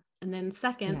people. And then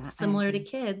second, similar to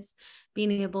kids,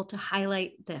 being able to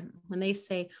highlight them when they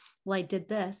say, well, I did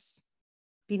this,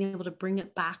 being able to bring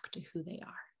it back to who they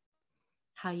are,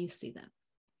 how you see them.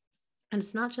 And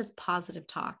it's not just positive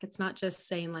talk. It's not just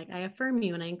saying like, I affirm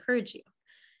you and I encourage you.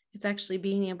 It's actually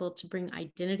being able to bring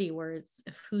identity words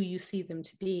of who you see them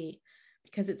to be,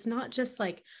 because it's not just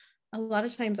like, a lot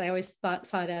of times I always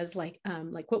saw it as like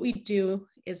what we do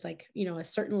is like, a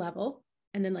certain level.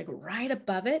 And then like right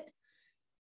above it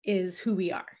is who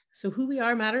we are. So who we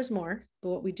are matters more, but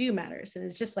what we do matters. And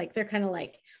it's just like, they're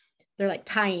like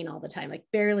tying all the time, like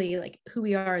barely, like who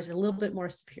we are is a little bit more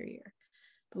superior,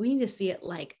 but we need to see it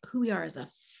like who we are is a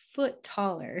foot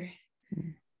taller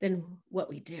than what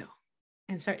we do,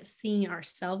 and start seeing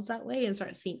ourselves that way and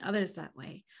start seeing others that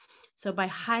way. So by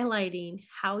highlighting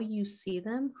how you see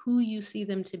them, who you see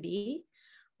them to be,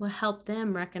 will help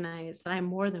them recognize that I'm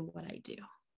more than what I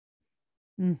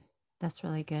do. That's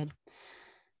really good.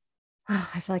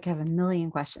 I feel like I have a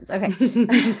million questions. Okay.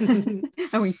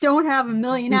 And we don't have a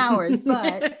million hours,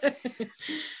 but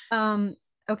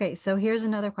okay. So here's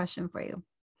another question for you.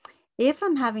 If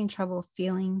I'm having trouble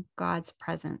feeling God's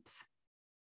presence,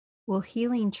 will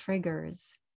healing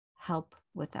triggers help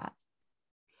with that?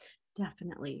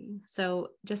 Definitely.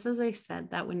 So just as I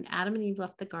said, that when Adam and Eve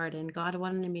left the garden, God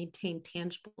wanted to maintain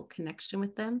tangible connection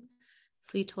with them.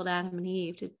 So he told Adam and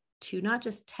Eve to not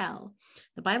just tell.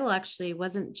 The Bible actually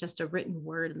wasn't just a written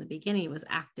word in the beginning, it was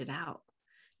acted out.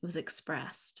 It was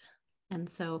expressed. And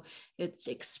so it's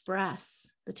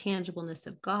express the tangibleness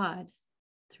of God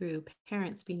through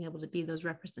parents being able to be those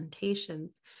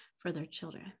representations for their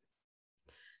children.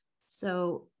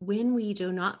 So when we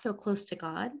do not feel close to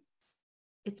God,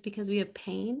 it's because we have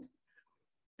pain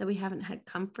that we haven't had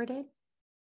comforted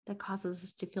that causes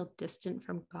us to feel distant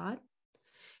from God.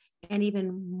 And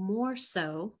even more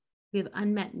so, we have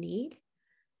unmet need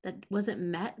that wasn't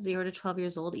met 0 to 12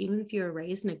 years old. Even if you were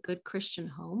raised in a good Christian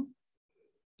home,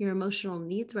 your emotional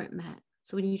needs weren't met.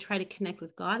 So when you try to connect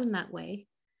with God in that way,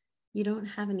 you don't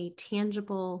have any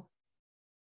tangible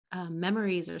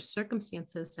memories or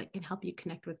circumstances that can help you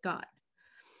connect with God.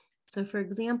 So for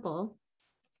example,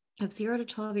 if 0 to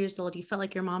 12 years old, you felt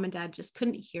like your mom and dad just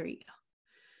couldn't hear you.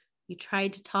 You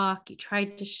tried to talk, you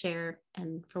tried to share,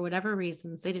 and for whatever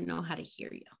reasons, they didn't know how to hear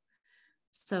you.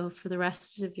 So for the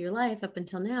rest of your life up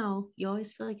until now, you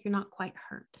always feel like you're not quite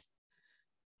heard.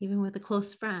 Even with a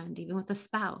close friend, even with a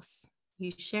spouse,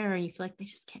 you share and you feel like they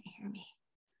just can't hear me.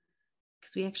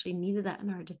 Because we actually needed that in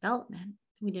our development and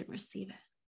we didn't receive it.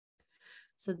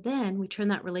 So then we turn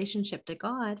that relationship to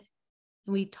God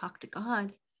and we talk to God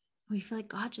and we feel like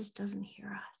God just doesn't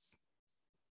hear us.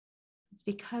 It's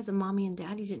because a mommy and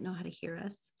daddy didn't know how to hear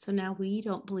us. So now we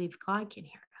don't believe God can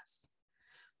hear us.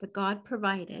 But God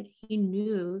provided. He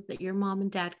knew that your mom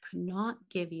and dad could not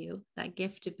give you that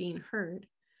gift of being heard.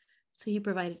 So he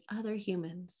provided other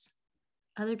humans,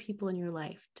 other people in your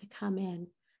life to come in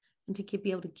and to be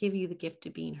able to give you the gift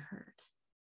of being heard.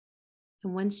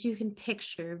 And once you can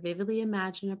picture, vividly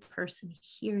imagine a person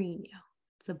hearing you,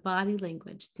 it's a body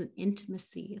language, it's an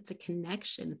intimacy, it's a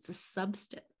connection, it's a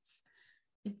substance.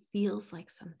 It feels like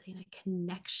something, a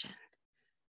connection.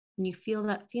 When you feel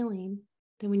that feeling,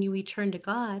 then when you return to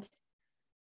God,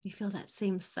 we feel that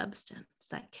same substance,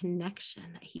 that connection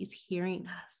that he's hearing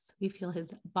us. We feel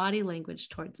his body language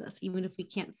towards us. Even if we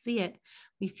can't see it,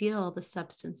 we feel the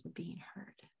substance of being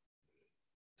heard.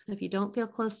 So if you don't feel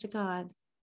close to God,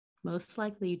 Most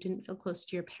likely you didn't feel close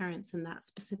to your parents in that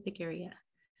specific area.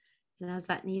 And as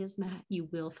that need is met, you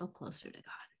will feel closer to God.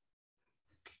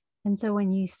 And so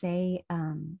when you say,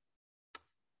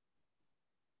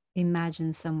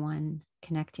 imagine someone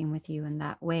connecting with you in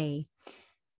that way,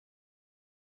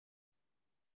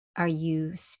 are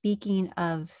you speaking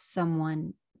of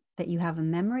someone that you have a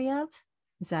memory of?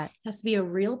 Is that? It has to be a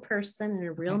real person and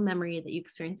a real Okay. memory that you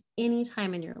experience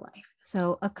anytime in your life.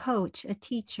 So a coach, a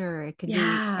teacher, it could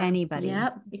Yeah. be anybody.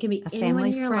 Yep. It can be A anyone family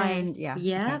in your friend. life. Yeah.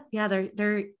 Yeah. Okay. Yeah.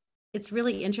 They're it's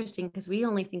really interesting because we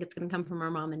only think it's going to come from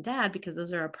our mom and dad because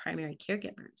those are our primary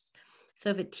caregivers. So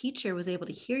if a teacher was able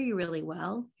to hear you really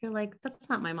well, you're like, that's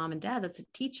not my mom and dad, that's a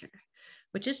teacher,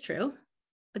 which is true.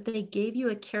 But they gave you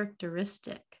a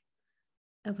characteristic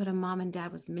of what a mom and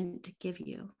dad was meant to give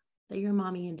you that your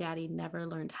mommy and daddy never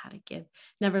learned how to give,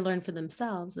 never learned for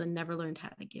themselves, and never learned how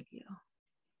to give you.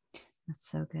 That's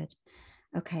so good.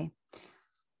 Okay.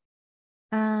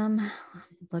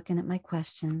 Looking at my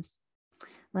questions.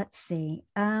 Let's see.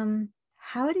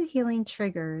 How do healing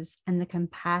triggers and the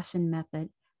compassion method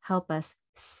help us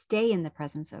stay in the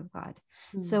presence of God?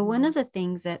 Mm-hmm. So one of the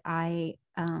things that I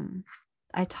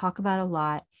talk about a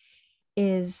lot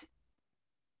is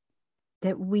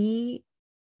that we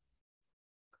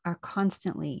are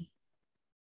constantly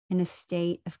in a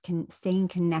state of staying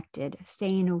connected,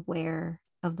 staying aware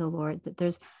of the Lord, that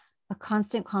there's a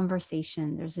constant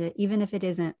conversation. Even if it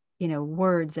isn't,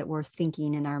 words that we're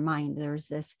thinking in our mind, there's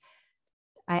this,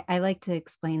 I like to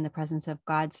explain the presence of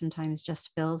God sometimes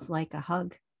just feels like a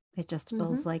hug. It just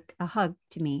feels like a hug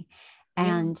to me.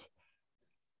 And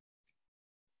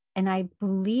I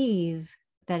believe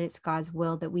that it's God's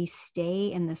will that we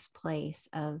stay in this place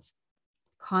of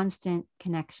constant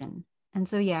connection. And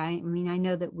so, yeah, I mean, I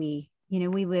know that we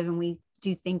live and we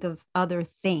do think of other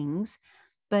things,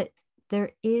 but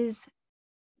there is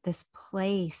this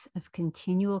place of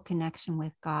continual connection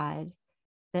with God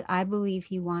that I believe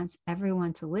he wants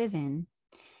everyone to live in.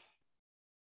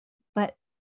 But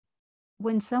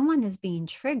when someone is being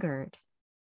triggered,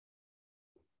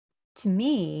 to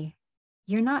me,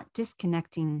 you're not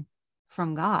disconnecting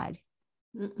from God.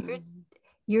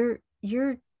 You're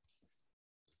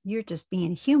just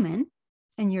being human,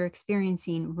 and you're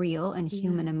experiencing real and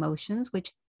human emotions,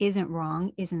 which isn't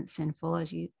wrong, isn't sinful,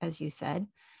 as you said.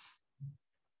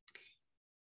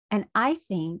 And I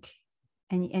think,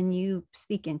 and you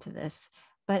speak into this,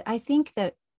 but I think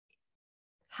that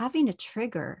having a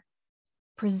trigger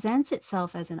presents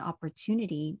itself as an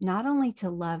opportunity not only to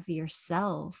love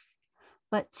yourself,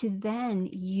 but to then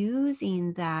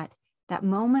using that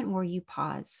moment where you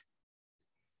pause,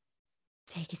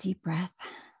 take a deep breath,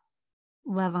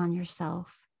 love on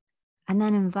yourself, and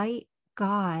then invite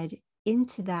God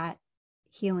into that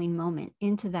healing moment,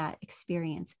 into that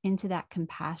experience, into that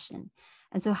compassion.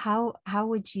 And so how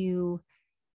would you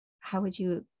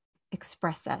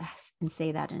express that and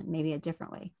say that in maybe a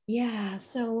different way? Yeah.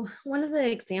 So one of the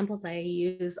examples I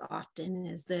use often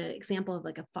is the example of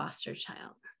like a foster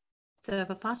child. So if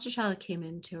a foster child came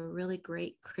into a really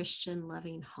great Christian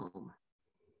loving home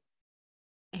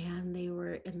and they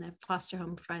were in the foster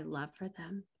home provide love for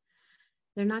them,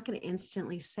 they're not going to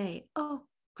instantly say, oh,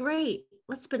 great,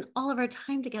 let's spend all of our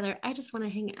time together. I just want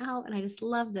to hang out and I just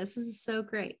love this. This is so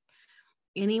great.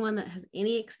 Anyone that has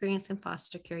any experience in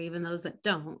foster care, even those that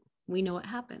don't, we know what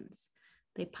happens.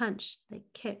 They punch, they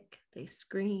kick, they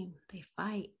scream, they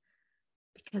fight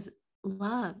because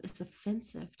love is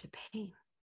offensive to pain.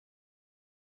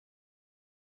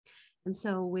 And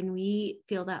so when we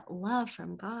feel that love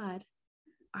from God,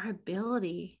 our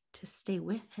ability to stay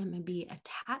with him and be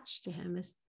attached to him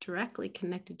is directly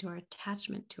connected to our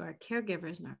attachment to our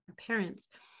caregivers and our parents,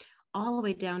 all the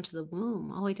way down to the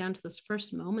womb, all the way down to those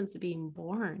first moments of being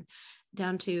born,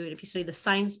 down to, if you study the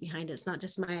science behind it, it's not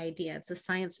just my idea, it's the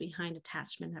science behind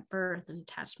attachment at birth and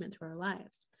attachment through our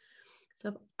lives. So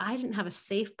if I didn't have a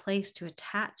safe place to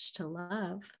attach to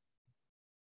love,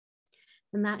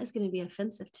 then that is going to be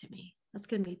offensive to me. That's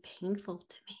going to be painful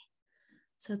to me.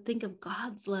 So think of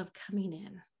God's love coming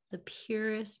in, the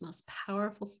purest, most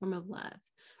powerful form of love,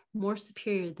 more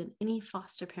superior than any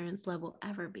foster parent's love will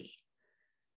ever be.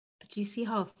 But do you see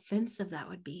how offensive that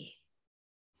would be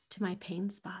to my pain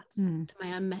spots, to my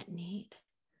unmet need,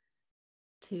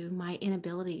 to my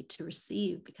inability to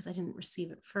receive because I didn't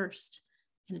receive it first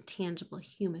in a tangible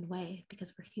human way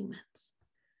because we're humans.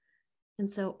 And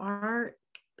so our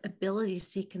ability to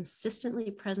see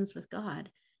consistently presence with God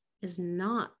is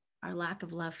not our lack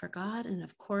of love for God, and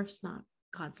of course not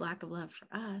God's lack of love for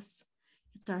us.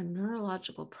 It's our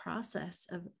neurological process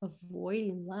of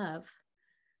avoiding love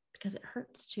because it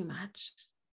hurts too much,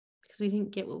 because we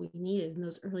didn't get what we needed in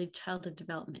those early childhood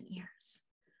development years.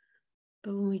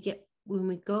 But when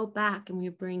we go back and we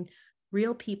bring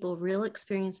real people, real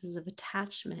experiences of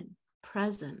attachment,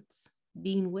 presence,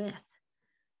 being with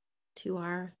to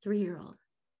our 3-year-old,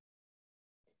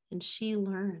 and she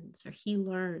learns, or he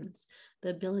learns, the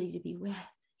ability to be with,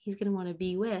 he's going to want to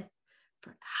be with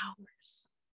for hours.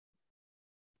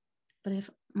 But if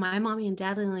my mommy and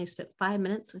dad only spent 5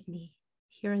 minutes with me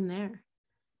here and there,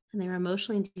 and they were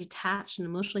emotionally detached and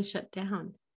emotionally shut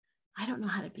down, I don't know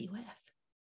how to be with.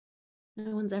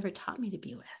 No one's ever taught me to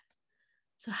be with.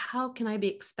 So how can I be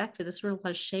expected? This is where a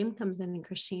lot of shame comes in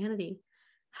Christianity.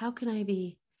 How can I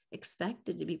be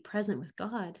expected to be present with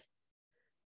God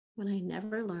when I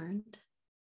never learned?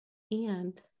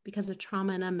 And because of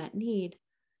trauma and unmet need,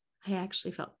 I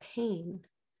actually felt pain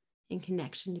in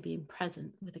connection to being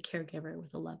present with a caregiver,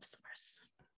 with a love source.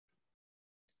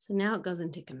 So now it goes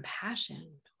into compassion.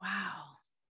 Wow.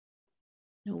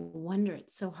 No wonder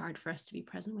it's so hard for us to be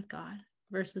present with God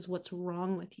versus what's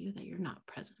wrong with you that you're not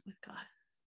present with God.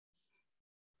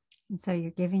 And so you're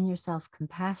giving yourself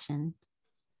compassion.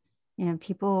 You know,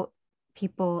 people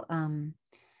will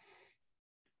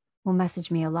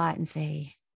message me a lot and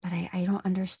say, but I don't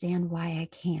understand why I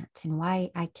can't, and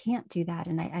why I can't do that.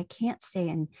 And I can't stay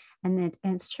in. And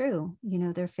it's true, you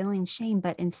know, they're feeling shame,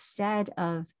 but instead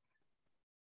of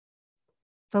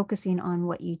focusing on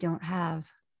what you don't have,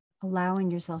 allowing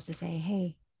yourself to say,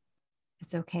 hey,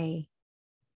 it's okay.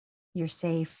 You're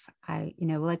safe.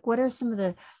 Like, what are some of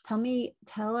the,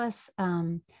 tell us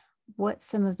what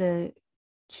some of the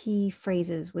key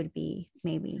phrases would be,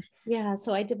 maybe. Yeah,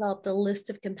 so I developed a list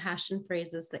of compassion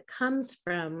phrases that comes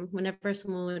from whenever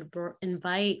someone would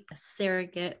invite a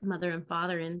surrogate mother and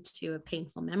father into a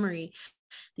painful memory.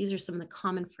 These are some of the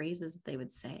common phrases that they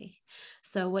would say.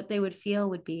 So what they would feel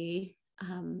would be,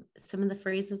 some of the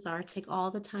phrases are, take all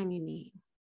the time you need.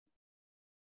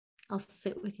 I'll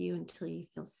sit with you until you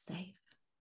feel safe.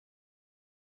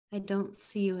 I don't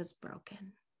see you as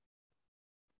broken.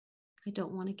 I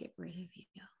don't want to get rid of you.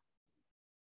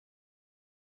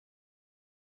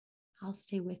 I'll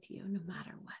stay with you no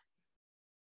matter what.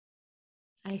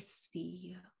 I see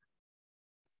you.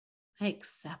 I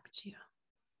accept you.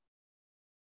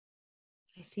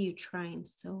 I see you trying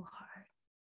so hard.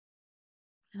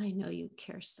 And I know you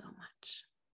care so much.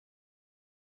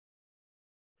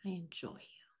 I enjoy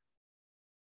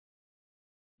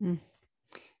you.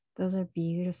 Those are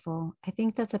beautiful. I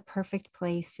think that's a perfect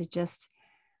place to just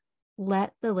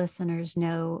let the listeners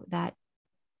know that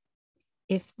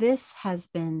if this has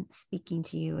been speaking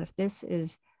to you, if this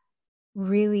is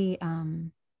really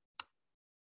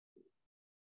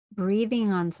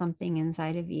breathing on something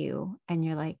inside of you, and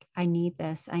you're like, I need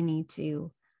this, I need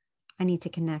to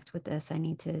connect with this, I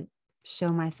need to show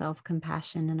myself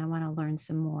compassion, and I want to learn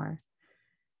some more,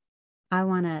 I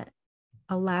want to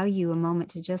allow you a moment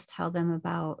to just tell them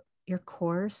about your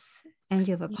course, and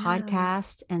you have a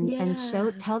podcast, and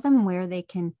tell them where they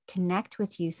can connect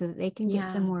with you so that they can get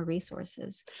some more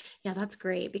resources. Yeah, that's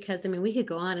great, because I mean, we could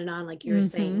go on and on, like you were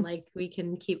saying, like we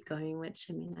can keep going, which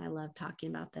I mean, I love talking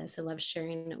about this. I love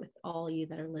sharing it with all you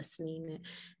that are listening.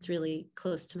 It's really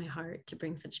close to my heart to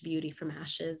bring such beauty from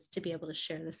ashes, to be able to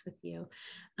share this with you.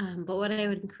 But what I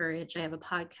would encourage, I have a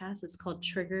podcast. It's called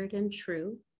Triggered and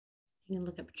True. You can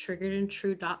look up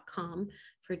triggeredandtrue.com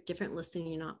for different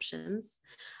listening options.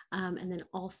 And then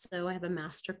also I have a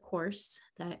master course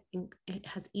that it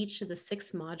has each of the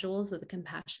 6 modules of the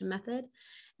compassion method,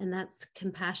 and that's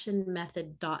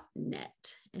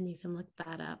compassionmethod.net. And you can look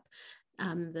that up.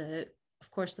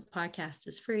 Of course, the podcast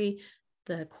is free.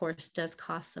 The course does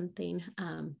cost something,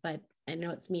 but I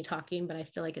know it's me talking, but I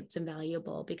feel like it's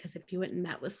invaluable, because if you went and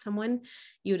met with someone,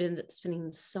 you would end up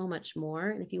spending so much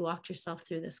more. And if you walked yourself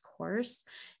through this course,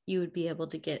 you would be able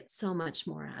to get so much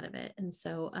more out of it. And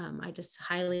so I just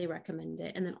highly recommend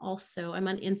it. And then also I'm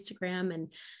on Instagram, and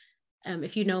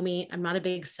if you know me, I'm not a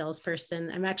big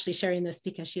salesperson. I'm actually sharing this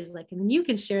because she's like, and then you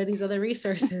can share these other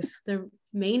resources. The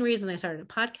main reason I started a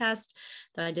podcast,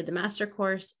 that I did the master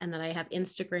course, and that I have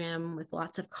Instagram with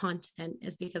lots of content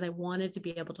is because I wanted to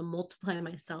be able to multiply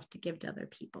myself to give to other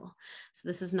people. So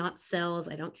this is not sales.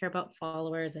 I don't care about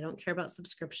followers. I don't care about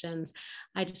subscriptions.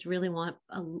 I just really want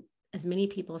as many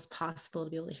people as possible to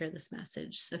be able to hear this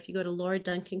message. So if you go to Laura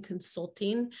Duncan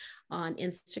Consulting on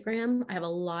Instagram, I have a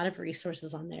lot of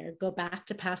resources on there. Go back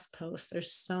to past posts.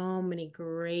 There's so many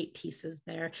great pieces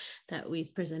there that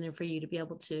we've presented for you to be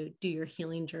able to do your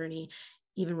healing journey,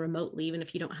 even remotely, even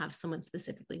if you don't have someone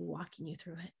specifically walking you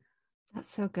through it. That's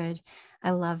so good.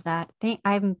 I love that.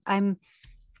 I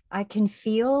can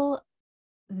feel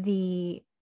the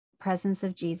presence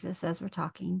of Jesus as we're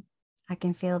talking. I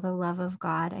can feel the love of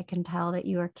God. I can tell that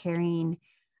you are carrying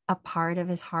a part of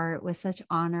his heart with such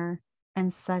honor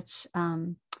and such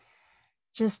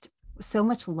just so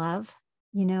much love.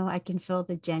 I can feel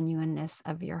the genuineness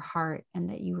of your heart and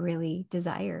that you really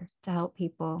desire to help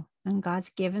people. And God's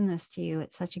given this to you.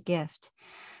 It's such a gift.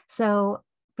 So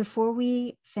before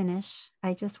we finish,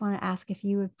 I just want to ask if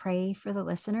you would pray for the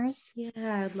listeners.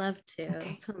 Yeah, I'd love to. Okay.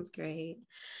 That sounds great.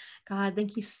 God,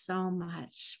 thank you so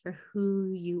much for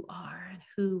who you are and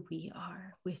who we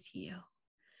are with you.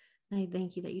 And I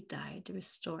thank you that you died to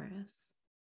restore us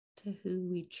to who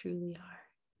we truly are.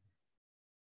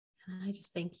 And I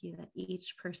just thank you that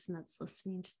each person that's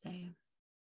listening today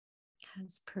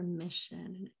has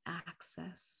permission and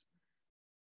access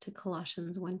to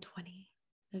Colossians 1:20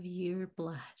 of your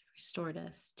blood restored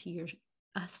us to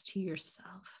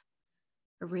yourself.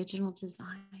 Original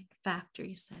design,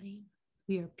 factory setting.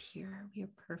 We are pure, we are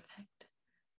perfect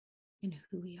in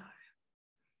who we are.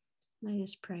 And I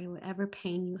just pray whatever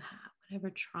pain you have, whatever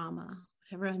trauma,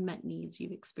 whatever unmet needs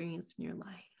you've experienced in your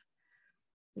life,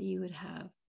 that you would have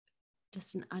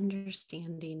just an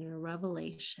understanding and a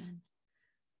revelation,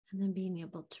 and then being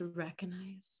able to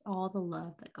recognize all the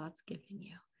love that God's given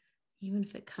you, even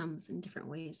if it comes in different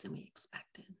ways than we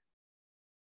expected.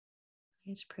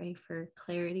 I just pray for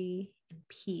clarity and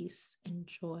peace and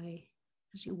joy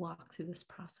as you walk through this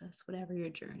process, whatever your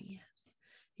journey is.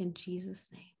 In Jesus'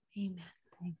 name, amen.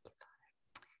 Thank you,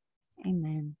 Father.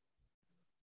 Amen.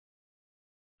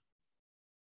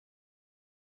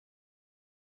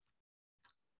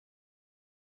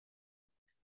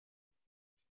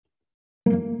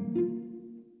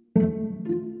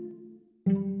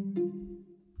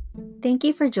 Thank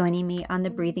you for joining me on the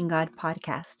Breathing God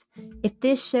podcast. If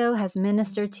this show has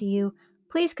ministered to you,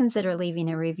 please consider leaving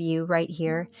a review right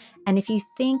here. And if you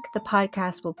think the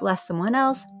podcast will bless someone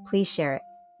else, please share it.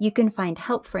 You can find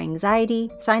help for anxiety,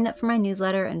 sign up for my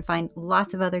newsletter, and find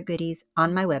lots of other goodies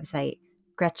on my website,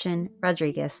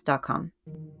 GretchenRodriguez.com.